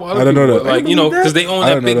 And Okay, a couple other I didn't know people, that. like, you know, because they I own that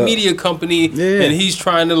didn't know big that. media company, Yeah. and he's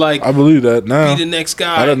trying to like I believe that now. be the next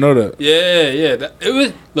guy. I didn't know that. Yeah, yeah. It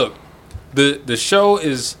was look. The show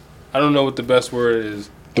is, I don't know what the best word is.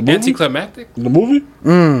 The movie? Anticlimactic? The movie?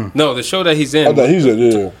 No, the show that he's in. I thought he's in.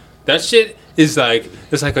 Yeah. That shit is like,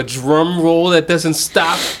 it's like a drum roll that doesn't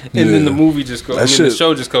stop, and then Yeah. the movie just goes. That the shit-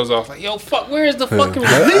 show just goes off. Like, yo, fuck, where's the fucking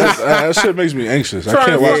release? That shit makes me anxious. I Trying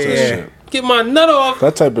can't to watch fucking that shit. Get my nut off.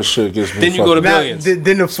 That type of shit gets me. Then you go to fucking- Now, Billions.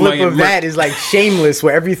 then the Somebody flip of get that is like Shameless,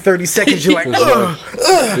 where every 30 seconds you're like, You're drained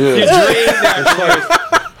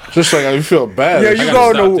afterwards. Just like you feel bad. yo, Like, you gotta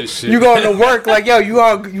going stop to this shit. you going to work like, yo,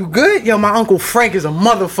 you good? Yo, my Uncle Frank is a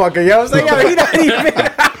motherfucker. Yo, I was like, yo, he not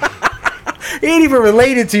even. He ain't even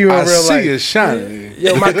related to you in I real see life. it shining.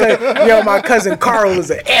 Yo, my cousin Carl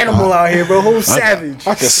is an animal out here, bro. Whole savage.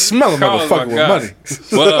 I can smell a Carl, motherfucker with my money.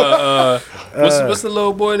 God. Well, what's the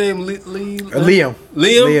little boy name? Liam. Liam.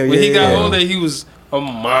 When he yeah, got yeah. older, he was a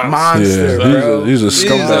monster. Monster, Yeah, bro. he's a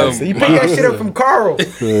scumbag. So you picked that shit up from Carl.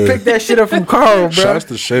 Pick that shit up from Carl, bro. Shouts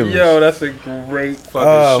to Shameless. Yo, that's a great fucking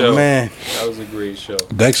Oh show. man. That was a great show.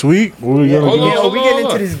 Next week, what we gonna Hold do? on. Yo, we getting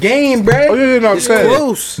into this game, bro. Oh yeah, no, I'm It's saying.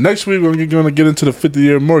 close. Next week we're gonna get into the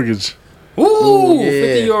 50-year mortgage. Ooh, yeah.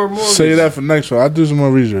 50-year mortgage. Say that for next one. I'll do some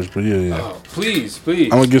more research, but yeah. Oh, please. I'm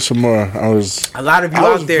gonna get some more. A lot of you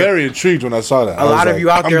I was out there. very intrigued when I saw that. A lot of you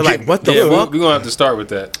out there like, what the Yeah, we're fuck? going to have to start with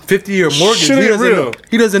that. 50-year mortgage. Shit He ain't doesn't real. know.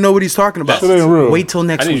 He doesn't know what he's talking about. Shit ain't real. Wait till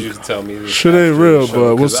next I need week. you to tell me this. Shit ain't after real, the show,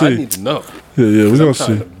 but we'll 'cause I see. need to know. Yeah, we're I'm gonna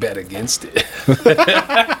trying see. to bet against it.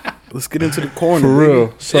 Let's get into the corner. For baby.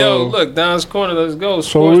 real. So, Yo, look, Don's Corner, let's go.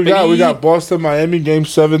 so what we got? baby. We got Boston, Miami, Game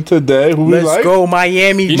 7 today. Who we Let's like? go,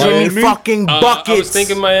 Miami. You know Jimmy Miami? fucking Buckets. I was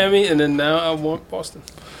thinking Miami, and then now I want Boston.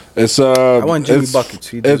 It's I want Jimmy Buckets.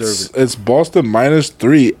 He deserves It's Boston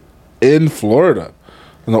 -3 in Florida,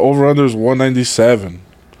 and the over/under is 197.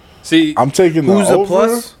 See, I'm taking Who's the the over.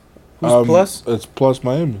 plus? Who's plus? It's plus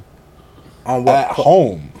Miami On what? at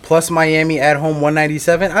home. Plus Miami at home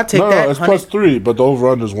 197. I take No, that. it's 100. +3, but the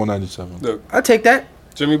over/under is 197. look, I take that.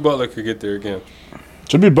 Jimmy Butler could get there again.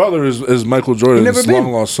 Jimmy Butler is Michael He Jordan's never been.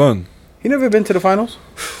 long lost son. He never been to the finals.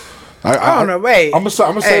 I don't know. Wait. I'm gonna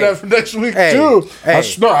say Hey. that for next week Hey. too. Hey. I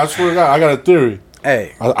swear to God, I got a theory.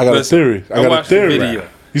 Hey, I got Listen, a theory. I got a watched the theory. video.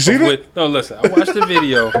 You seen of it? what- no, listen. I watched the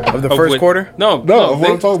video of the first quarter. No, of what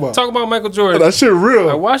I'm talking about. Talk about Michael Jordan. That shit real.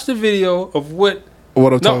 I watched the video of what.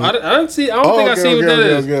 What I'm No, talking about. I don't see. I don't Oh, think I okay, see what okay, that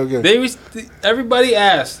okay, is. okay. They everybody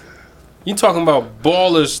asked. You talking about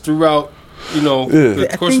ballers throughout? You know, Yeah.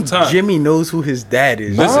 the I course think of time. Jimmy knows who his dad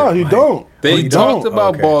is. Nah, Listen, he Mike. don't. They he talked don't.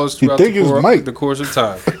 about Okay. ballers He throughout think it's Mike. the course of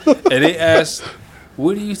time, and they asked,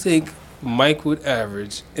 "What do you think Mike would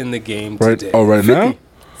average in the game Right. today?" Oh, right now?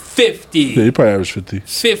 50. Yeah, he probably averaged 50.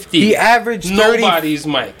 50. He averaged 30. Nobody's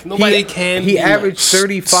Mike. Nobody can. He be averaged Mike.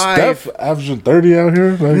 35. Steph averaging 30 out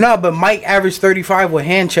here. Like, No, but Mike averaged 35 with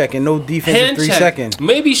hand check and no defense in Hand 3 check. seconds.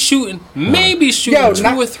 Maybe shooting Yo, 2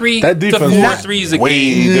 not- or 3 that to defense 4 was threes a way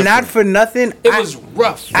game. different. Not for nothing. It was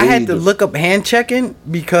rough. I had to different. look up hand checking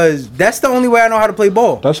because that's the only way I know how to play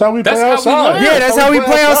ball. That's how we That's play how we outside. learn. Yeah, that's how we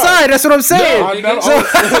play outside. That's what I'm saying. I never- So-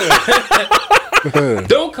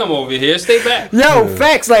 Don't come over here. Stay back. Yo,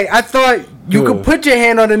 facts. Like I thought you could put your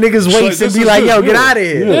hand on a nigga's like, waist and this be is like, good, "Yo, get yeah. out of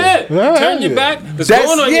here." Yeah. Yeah. Turn your back. It's That's-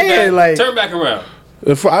 going on yeah, your back. like- Turn back around.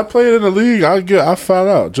 If I played in the league, I foul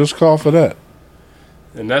out. Just call for that.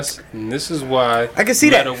 And this is why I can see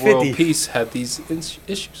that, Meta World 50. Peace had these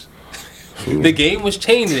issues. The game was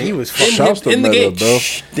changing. He was in, Shouts to in the Meta, game. bro.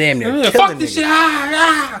 Damn near Yeah, killing fuck this niggas. shit.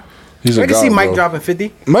 Ah. He's a I can god, see Mike bro. dropping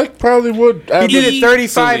 50. Mike probably would He average. did it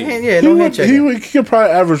 35 Easily. hand. Yeah, He no would, hand check. he could probably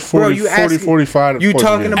average 40, Bro, you 40 asking- 45. you points a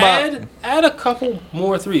talking game. about- Add a couple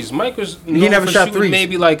more threes. Mike was known never for shot shooting threes.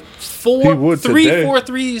 maybe like He would today. 4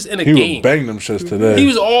 threes in a He game. would bang them shits today. He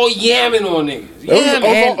was all yamming on niggas.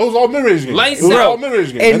 it was all mid-range game. Lights It was out. all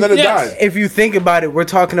mid-range game. And And then it yes. died. If you think about it, we're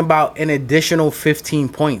talking about an additional 15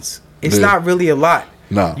 points. It's Yeah. not really a lot.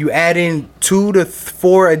 No. You add in 2 to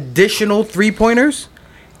 4 additional 3-pointers,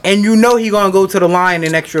 and you know he gonna go to the line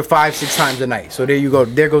an extra 5-6 times a night. So there you go.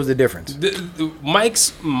 There goes the difference,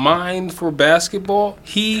 Mike's mind for basketball,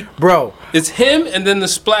 bro. it's him and then the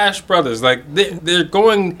Splash Brothers. Like they're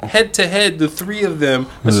going head to head, the three of them,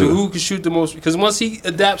 as to who can shoot the most. Because once he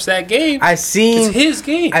adapts that game, I seen it's his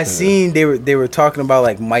game. I seen they were talking about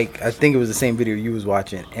like Mike. I think it was the same video you was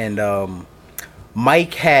watching, and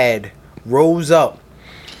Mike had rose up.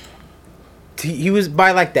 He was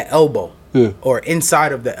by like the elbow. Yeah. Or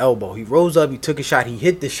inside of the elbow. He rose up, he took a shot, he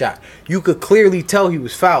hit the shot. You could clearly tell he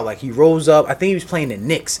was fouled. Like he rose up, I think he was playing the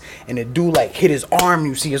Knicks, and the dude like hit his arm.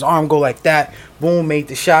 You see his arm go like that. Boom, made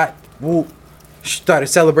the shot. Whoop, started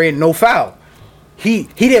celebrating, no foul. He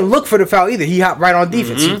didn't look for the foul either. He hopped right on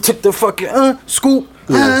defense. He took the fucking scoop,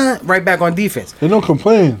 right back on defense. They don't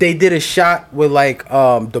complain. They did a shot with like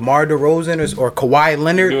DeMar DeRozan or Kawhi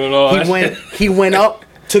Leonard. Doing all that. He went up,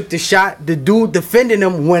 took the shot. The dude defending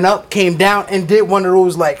him went up, came down, and did one of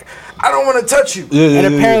those like, I don't want to touch you. Yeah,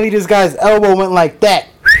 and apparently this guy's elbow went like that.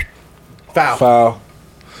 Foul. Foul.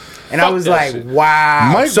 And I Fuck was that like, shit.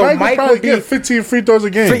 wow. Mike, So Mike would Mike probably would be, get 15 free throws a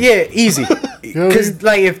game. yeah, easy. know what I Because mean?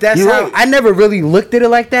 like if that's You're how right. I never really looked at it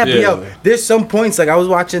like that. Yeah. But yo, there's some points like I was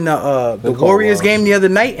watching the call Warriors wild. game the other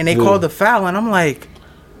night, and they Yeah. called the foul, and I'm like,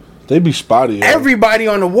 They be spotty. Yo. everybody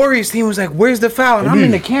on the Warriors team was like, "Where's the foul?" And I'm Maybe-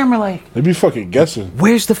 in the camera like, They be fucking guessing.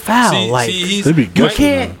 "Where's the foul?" like, They be you guessing.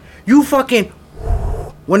 can't, you fucking,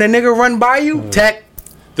 when a nigga run by you, tech.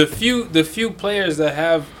 the few players that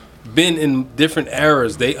have been in different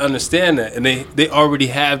eras, they understand that, and they already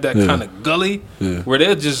have that Yeah. kind of gully Yeah. where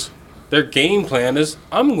they're just their game plan is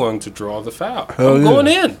I'm going to draw the foul. Hell I'm yeah. going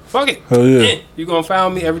in. Fuck it. Hell yeah. You're gonna foul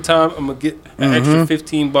me every time. I'm gonna get an extra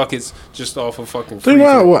 15 buckets just off of fucking free Think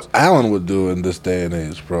about throws. what Allen would do in this day and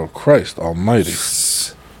age, bro. Christ almighty.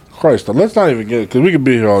 Christ, let's not even get it, because we could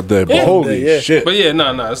be here all day, but Yeah. holy Yeah. shit. But yeah,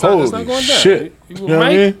 no, it's not Holy going down. shit. You You know what I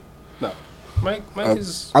Mike? mean? No. Mike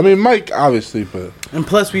is. I mean, Mike obviously, but And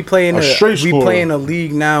plus, we play in A straight scorer. play in a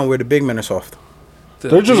league now where the big men are soft.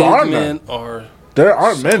 There just big aren't men none. are. there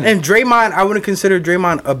aren't many. And Draymond, I wouldn't consider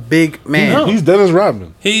Draymond a big man. He's Dennis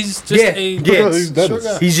Rodman. He's just Yeah, a. yeah. He's Dennis.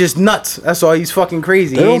 guy. He's just nuts. That's all. He's fucking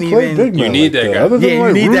crazy. They He don't ain't play even. big men. You need like that guy. Other than Yeah, you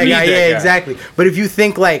like need that Rudy. guy. that Yeah, guy. exactly. But if you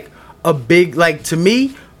think like a big, like to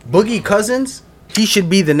me, Boogie Cousins, he should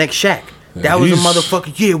be the next Shaq. That was a he's-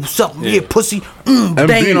 motherfucker. Yeah, what's up? Yeah, Yeah. pussy. Embiid,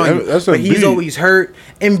 Banging on you. that's But he's Embiid. always hurt.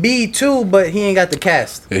 Embiid too, but he ain't got the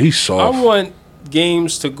cast. Yeah, he's I soft. want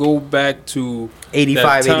games to go back to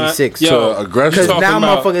 85, that time. 86. Yo, So aggressive. Because talking now,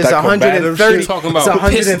 about motherfucker, it's that combative 130. shit. Talking It's about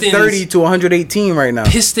 130 Pistons. to 118 right now.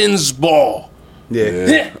 Pistons ball.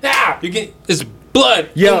 Yeah. You get it's blood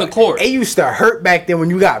Yo, in the court. it used to hurt back then when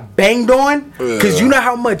you got banged on, cause you know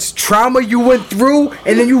how much trauma you went through,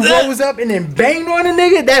 and then you rose up and then banged on a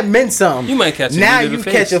nigga. That meant something. You might catch a now nigga in you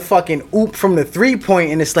the catch face. a fucking oop from the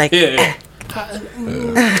 3-point, and it's like, Yeah.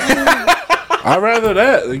 I'd rather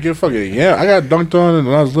that than get fucking I got dunked on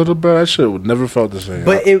when I was little, bro. That shit would never felt the same.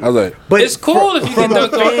 But I was like, but It's cool if you get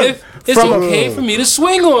dunked on. It's from a- okay for me to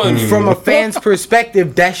swing on you. From a fan's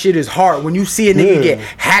perspective, that shit is hard. When you see a nigga Yeah. get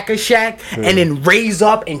hacker shack and then raise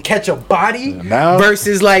up and catch a body, now-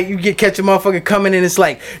 versus like you catch a motherfucker coming and it's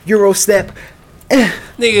like Euro step.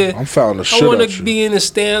 Nigga, I'm fouling the shit I want out to you. be in the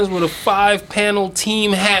stands with a 5-panel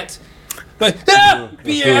team hat. Like,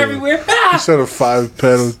 beer everywhere. He said a 5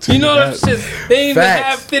 penalty. You know that shit. They ain't even Facts.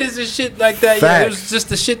 have fitters and shit like that. Yeah, Facts. it was just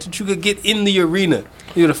the shit that you could get in the arena.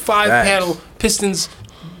 You know, the 5-panel Pistons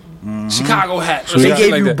Chicago hat. Or They something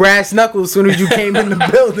gave like you that. brass knuckles as soon as you came in the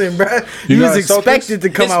building, bruh. You You was got expected to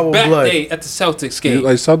come It's out with back blood. day at the Celtics You game.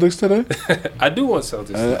 like Celtics today? I do want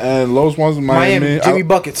Celtics. and Los ones in Miami. Miami, Jimmy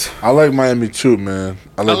Buckets. I like Miami too, man.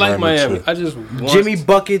 I like Miami. too. I just want Jimmy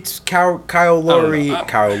Buckets, Kyle Lowry, know.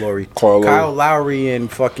 Kyle Lowry, Kyle Kyle Lowry,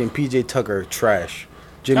 and fucking PJ Tucker trash.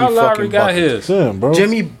 Jimmy Kyle Lowry fucking got Buckets. his. Damn, bro.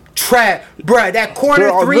 Jimmy trap, bruh. That corner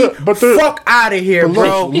They're all three, good, but they're- fuck out of here, But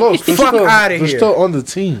bro. Los, they're Fuck still- out of They're here. still on the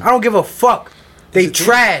team. I don't give a fuck. They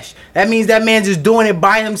trash. That means that man's just doing it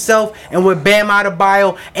by himself and with Bam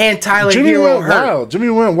Adebayo and Tyler Jimmy Hero went hurt. wild. Jimmy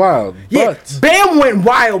went wild. Yeah, But Bam went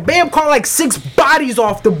wild. Bam caught like 6 bodies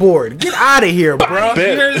off the board. Get out of here, bro.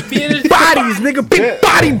 Bam. Bodies, nigga. Big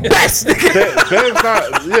body best. nigga. Bam's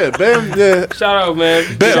not. Yeah, Bam. Yeah, Shout out,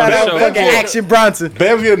 man. Bam, Shout out Bam, fucking Bam. Action Bronson.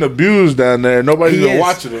 Bam's getting abused down there. Nobody's He even is.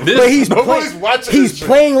 watching him. But he's Nobody's play- watching. he's this shit.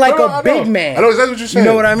 playing like a I know. big man. I know exactly what you're saying.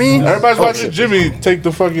 You know what I mean? Everybody's Oh, watching shit. Jimmy take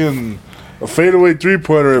the fucking a fadeaway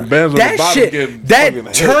 3-pointer and Bam's on the That bottom shit, getting that fucking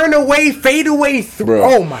hit. turn away, fade away. Bro.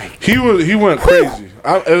 Oh my. He went crazy.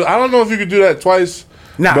 I don't know if you could do that twice.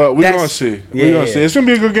 Nah, but we're that's- gonna see. yeah, We're gonna yeah. see. It's gonna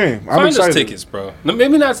be a good game. I'm Find us excited. tickets, bro. No,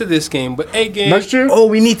 maybe not to this game, but a game. Next year. Oh,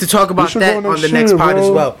 we need to talk about should that go on next the next year, pod bro. as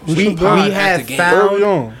well. We We should go at have the game. Early found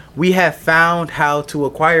on. we have found how to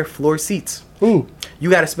acquire floor seats. Ooh. You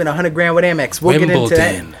got to spend $100 grand with Amex. We'll get into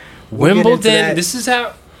that. Wimbledon. We'll get into Wimbledon. that. This is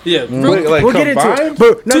how. Yeah. Wait, like We'll get into it. combined?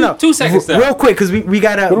 But no. 2 seconds Real now. quick, because we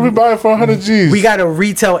gotta. What are we buying for 100 G's? We got to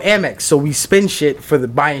retail Amex, so we spend shit for the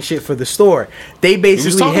buying shit for the store. They We was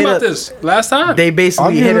basically talking hit about up, this last time. They I'll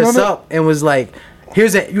basically get hit in us on it. up and was like,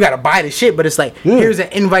 "Here's you got to buy the shit, but it's like, Yeah. here's an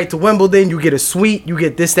invite to Wimbledon. You get a suite. You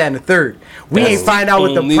get this, that, and the third. We That's ain't find out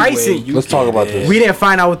what the only way pricing. you Let's talk get about it. this. We didn't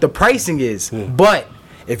find out what the pricing is, but."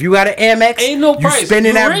 If you got an Amex, Ain't no you price.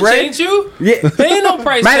 spending You that rich, bread. ain't you? Yeah. Ain't no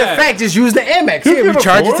price Matter tag. of fact, just use the Amex. You Yeah, we can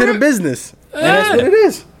charge it afford to the it. business. And that's Yeah. what it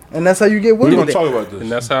is. And that's how you get We're gonna Wimbledon. talk about this.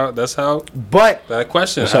 And that's how But that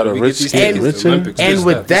question. That's How how do the we rich get these get tickets? richer. The Olympics, and this,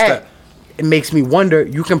 with this, that, it makes me wonder.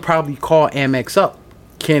 You can probably call Amex up.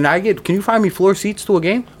 Can you find me floor seats to a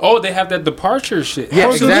game? Oh, they have that departure shit. Yeah,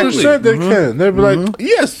 Absolutely. exactly. 100% they can. They'd be like,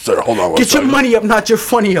 yes, sir. Hold on. one Get your second. money up, not your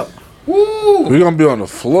funny up. Woo. We're gonna be on the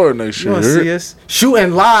floor next You year. want to see us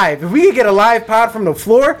shooting live? If we could get a live pod from the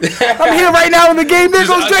floor, I'm here right now in the game. There Just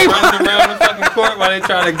goes us running Draymond. around the fucking court while they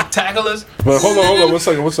try to tackle us. But hold on.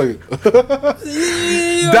 1 second.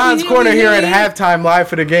 Don's corner here at halftime live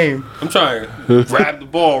for the game. I'm trying to grab the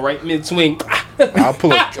ball right mid swing. I'll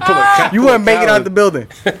pull a cat. You wouldn't make it out the building.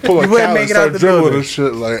 Pull a you wouldn't cat make and it out start the dribbling building. and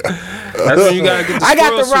shit. Like, That's when you gotta get the I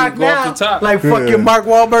got the squirrel rock suit, go off now, the top. like Yeah. fucking Mark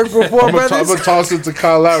Wahlberg before I'm brothers. gonna toss it to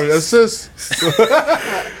Kyle Lowry. Assist.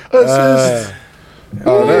 Assist.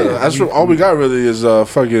 That's all we got really is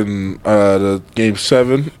fucking the game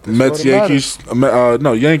 7. Mets what about Yankees.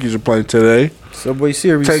 No, Yankees are playing today. Subway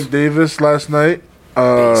Series. Tank Davis last night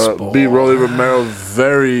beat Rolly Romero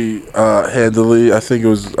very handily. I think it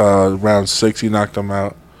was round 6 he knocked him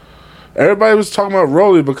out. Everybody was talking about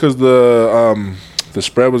Rolly because the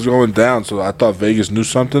spread was going down, so I thought Vegas knew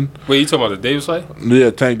something. Wait, you talking about the Davis fight? Yeah,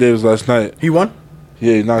 Tank Davis last night. He won.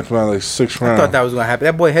 Yeah, he knocked him out like 6 rounds. I thought that was gonna happen.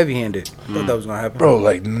 That boy heavy-handed. I thought that was gonna happen. Bro,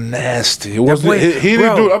 like nasty. It That wasn't. boy- He didn't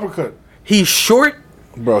bro. do an uppercut. He's short.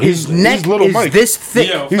 Bro, His neck little is Mike. this thick.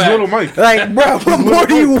 Yeah. He's Fact. little Mike. Like, bro, what more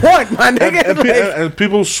do you want, my nigga? And, Like, and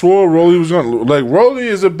people swore Rolly was gonna like Rolly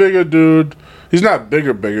is a bigger dude. He's not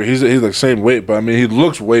bigger. He's like same weight, but I mean he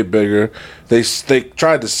looks way bigger. They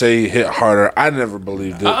tried to say he hit harder. I never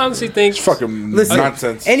believed it. I honestly think It's fucking listen,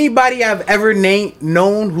 nonsense. anybody I've ever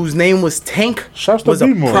known whose name was Tank Shouts to was a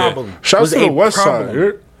B-More. problem. Shouts Was to the a West problem. Side.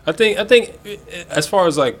 You're- I think as far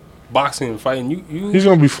as like boxing and fighting, you He's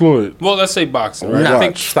gonna be Floyd. well, let's say boxing, right? Nah, I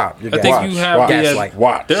think stop. You're I think gaslighting. you have Watch. Gaslight.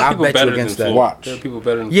 Watch. There are I'll people bet you better than against that. Floyd. Watch. There are people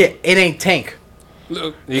better than Yeah, it ain't Tank.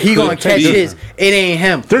 Look, He gonna catch his. It ain't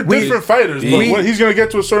him. They're different fighters, but we- when he's gonna get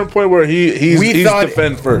to a certain point where he's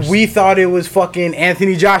defend first. We thought it was fucking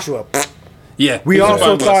Anthony Joshua. Yeah, We he's a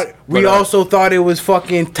also fighter. thought But, also thought it was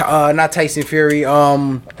fucking not Tyson Fury.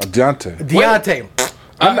 Deontay. Deontay.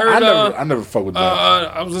 I heard. I never fuck with that.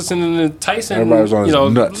 I was listening to Tyson. Everybody was on his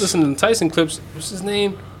nuts. listening to Tyson clips. What's his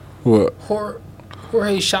name? What?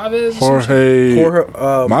 Jorge Chavez. Jorge.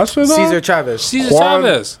 Masvidal? Cesar Chavez. Cesar Juan-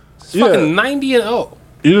 Chavez. He's Yeah. fucking 90-0.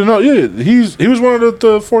 You don't know? Yeah, he was one of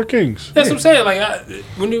the four kings. That's what I'm saying. Like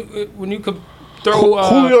when you could throw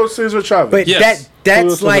Julio Cesar Chavez. But Yes. that's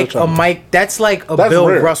Julio like Cesar a Chavez. Mike. That's like a That's Bill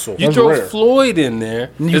rare. Russell. you That's throw rare. Floyd in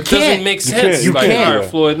there. You it can't. doesn't make You sense. can't. You Like, can't. all right,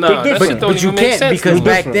 Floyd, nah, They're that different. shit don't But you even make can't sense. because to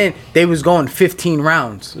me. back then they was going 15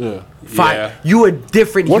 rounds. Yeah. Yeah. You a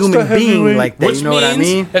different What's human the being heavyweight- like that. Which You know what I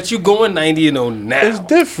means mean? that you going 90-0 now. It's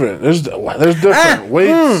different. There's different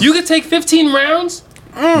weights. You could take 15 rounds.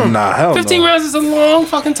 Nah, hell 15 no. rounds is a long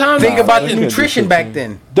fucking time. Think to about fight. the can't do nutrition 15. back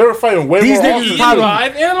then. They were fighting way These more niggas often. Eating probably-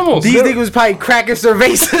 live animals. These niggas was probably cracking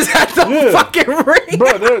cervezas at the Yeah. fucking ring.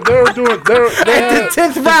 Bro, they were doing. They At the had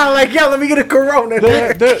 10th round, like, yo, let me get a Corona. they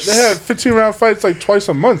had 15 round fights like twice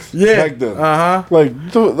a month. Yeah. Back then. Uh-huh. Like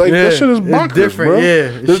Yeah. that shit is It's bonkers, different, bro. yeah.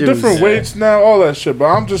 This There's shit was- different weights now, all that shit. But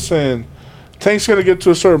I'm just saying, Tank's gonna get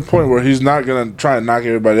to a certain point where he's not gonna try and knock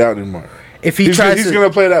everybody out anymore. If he He's tries to, gonna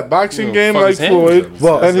play that boxing He'll game fuck like his hands Floyd, up.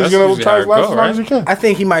 Well, and he's that's gonna usually try how to it last go, as long right? as he can. I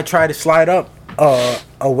think he might try to slide up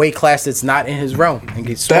a weight class that's not in his realm and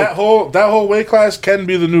get That smoked. whole weight class can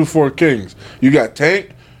be the new Four Kings. You got Tank,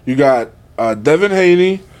 you got Devin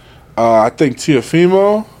Haney, I think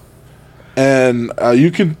Teofimo, and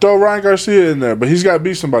you can throw Ryan Garcia in there, but he's got to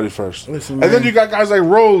beat somebody first. Listen, and then man. you got guys like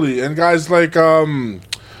Rolly and guys like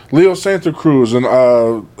Leo Santa Cruz and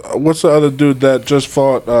what's the other dude that just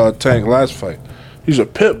fought Tank last fight? He's a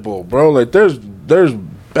pit bull, bro. Like there's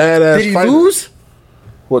badass. Did he fighters. lose?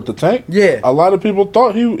 What, the Tank? Yeah. A lot of people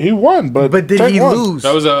thought he won, but But did Tank he won. lose?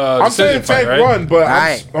 That was a I'm saying decision fight, Tank right? won, but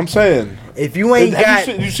Alright. I'm saying. If you ain't got,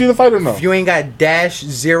 You see the fight or no? if you ain't got dash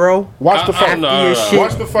zero, Watch the I fight. don't know. after your shit,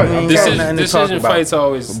 Watch the fight. you I'm ain't telling got you. nothing to talk Decision about. fights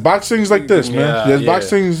always. Boxing's like this, man. Yeah, There's yeah.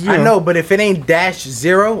 boxing's. You I know, but if it ain't dash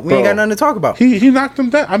zero, we ain't Bro. got nothing to talk about. He knocked him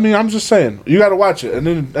down. I mean, I'm just saying. You got to watch it and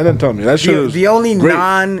then tell me that shit is The only great.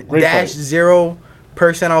 non Great dash fight. zero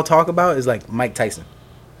person I'll talk about is like Mike Tyson.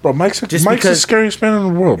 Bro, Mike's the because- scariest man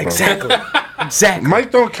in the world, bro. Exactly. Exactly. Mike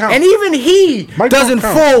don't count. And even he Mike doesn't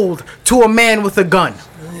don't count. fold to a man with a gun.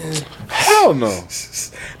 Hell no.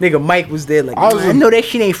 Nigga, Mike was there like, I was I in- know that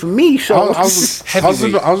shit ain't for me, so. I was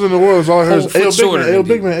in the world. All I heard is, Whole "Ayo, foot shorter than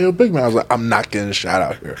Big man, Big man." I was like, I'm not getting shot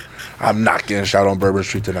out here. I'm not getting shot on Bourbon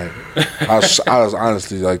Street tonight. I was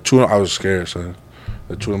honestly like, I was scared, son.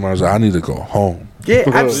 At 2 in the morning, I was like, I need to go home. Yeah,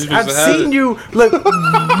 I've You used to have seen it. you. Look,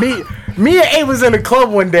 me and A was in a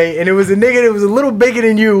club one day, and it was a nigga that was a little bigger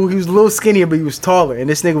than you. He was a little skinnier, but he was taller. And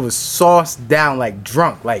this nigga was sauced down, like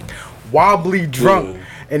drunk, like wobbly drunk. Yeah.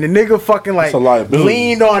 And the nigga fucking like That's a liability.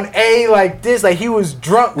 leaned on A like this, like he was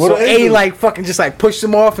drunk. What so did A A do? like fucking just like pushed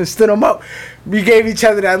him off and stood him up. We gave each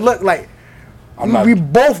other that look, like not- we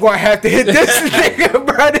both gonna have to hit this nigga,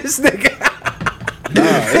 bro. This nigga.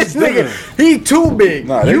 This nigga, he too big.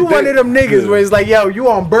 Nah, You one of them niggas yeah. where it's like, yo, you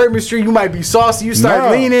on Bourbon Street, you might be saucy, you start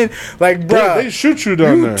Nah. leaning, like, bro, They shoot you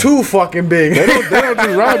down you there. too fucking big. They don't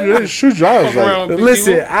just rob you. They shoot you. I was Fuck like, around with big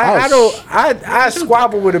Listen, people. I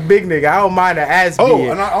squabble with a big nigga. I don't mind an ass oh,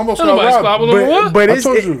 being. and I almost Don't got nobody robbed. squabble over what? But I it's,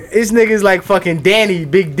 told you. it's niggas like fucking Danny,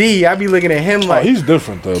 Big D. I be looking at him Oh, like, he's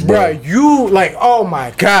different though, bro, bro. you like, oh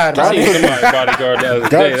my god, I my seen nigga. somebody bodyguard the other God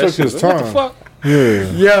day. That took shit his was- What the time. fuck? Yeah.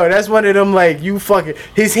 Yo, that's one of them like you fucking.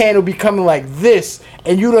 His hand will be coming like this,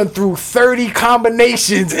 and you done threw 30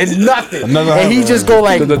 combinations and nothing, Nothing and he happened. just go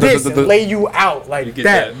like The- this and lay you out like You get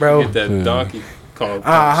that, bro. You get that donkey called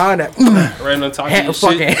That right on top of hand, your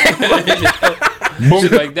fucking shit.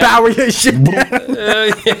 Shit like that. power your shit down.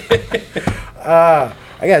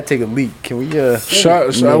 I gotta take a leak. Can we? I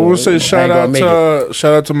will say I ain't gonna make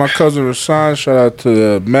shout out to my cousin Rasan. Shout out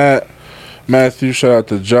to Matt Matthew. Shout out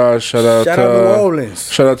to Josh. Shout out Shout to out New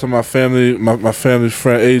Orleans. Shout out to my family, my family's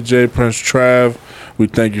friend AJ, Prince Trav. We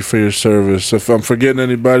thank you for your service. If I'm forgetting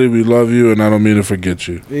anybody, we love you, and I don't mean to forget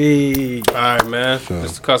you. Hey. All right, man.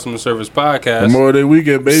 It's the Customer Service Podcast. Memorial Day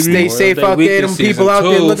weekend, baby. Stay safe Day out there. weekend, Them people season out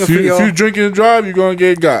there 2. looking for If y'all. you drink and drive, you're going to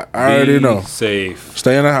get got. I already know. Safe.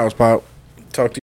 Stay in the house, Pop. Talk to you.